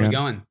coffee store Where are we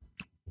again? going?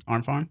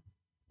 Arm Farm?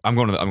 I'm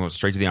going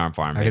straight to the arm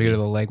farm. I got to baby. go to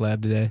the leg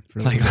lab today. For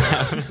Like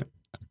that.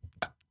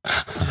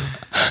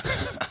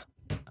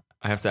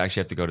 I have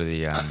to go to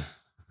the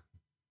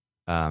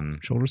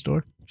shoulder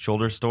store?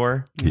 shoulder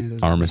store. The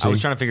Armacy. I was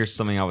trying to figure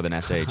something out with an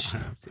SH.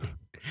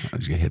 I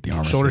was going to hit the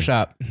Armacy. Shoulder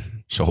shop.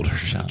 Shoulder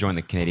shop. Join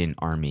the Canadian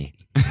Army.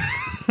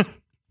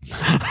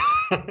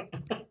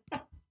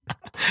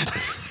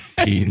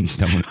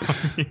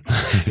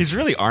 He's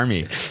really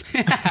army.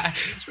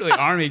 It's really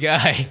army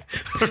guy.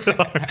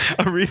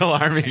 A real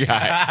army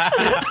guy.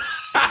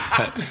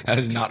 That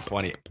is not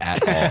funny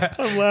at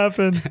all. I'm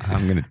laughing.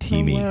 I'm going to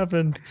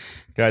teamy.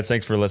 Guys,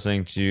 thanks for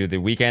listening to the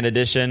weekend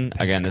edition.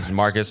 Again, this is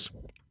Marcus.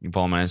 You can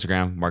follow him on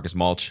Instagram, Marcus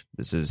Mulch.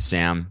 This is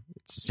Sam.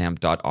 It's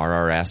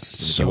sam.rrs. If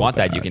So you want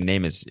that, bad. you can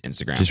name his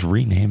Instagram. Just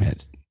rename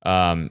it.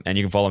 And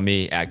you can follow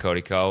me at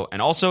Cody Co.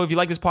 And also, if you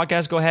like this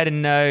podcast, go ahead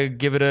and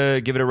give it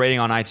a rating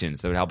on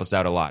iTunes. That would help us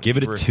out a lot. Give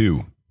it a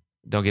 2.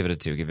 Don't give it a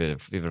 2. Give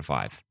it a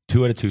 5.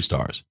 2 out of 2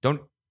 stars.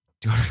 Don't.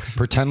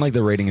 Pretend like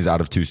the rating is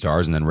out of 2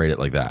 stars and then rate it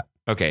like that.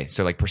 Okay,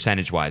 so like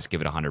percentage wise,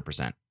 give it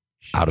 100%.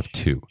 Out of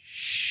 2.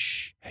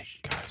 Shh. Hey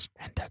guys,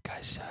 and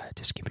guys,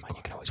 just keep in mind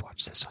you can always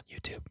watch this on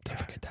YouTube. Don't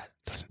forget that.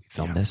 We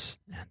filmed this,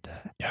 and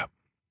Yeah.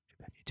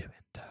 on YouTube,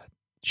 and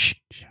shh.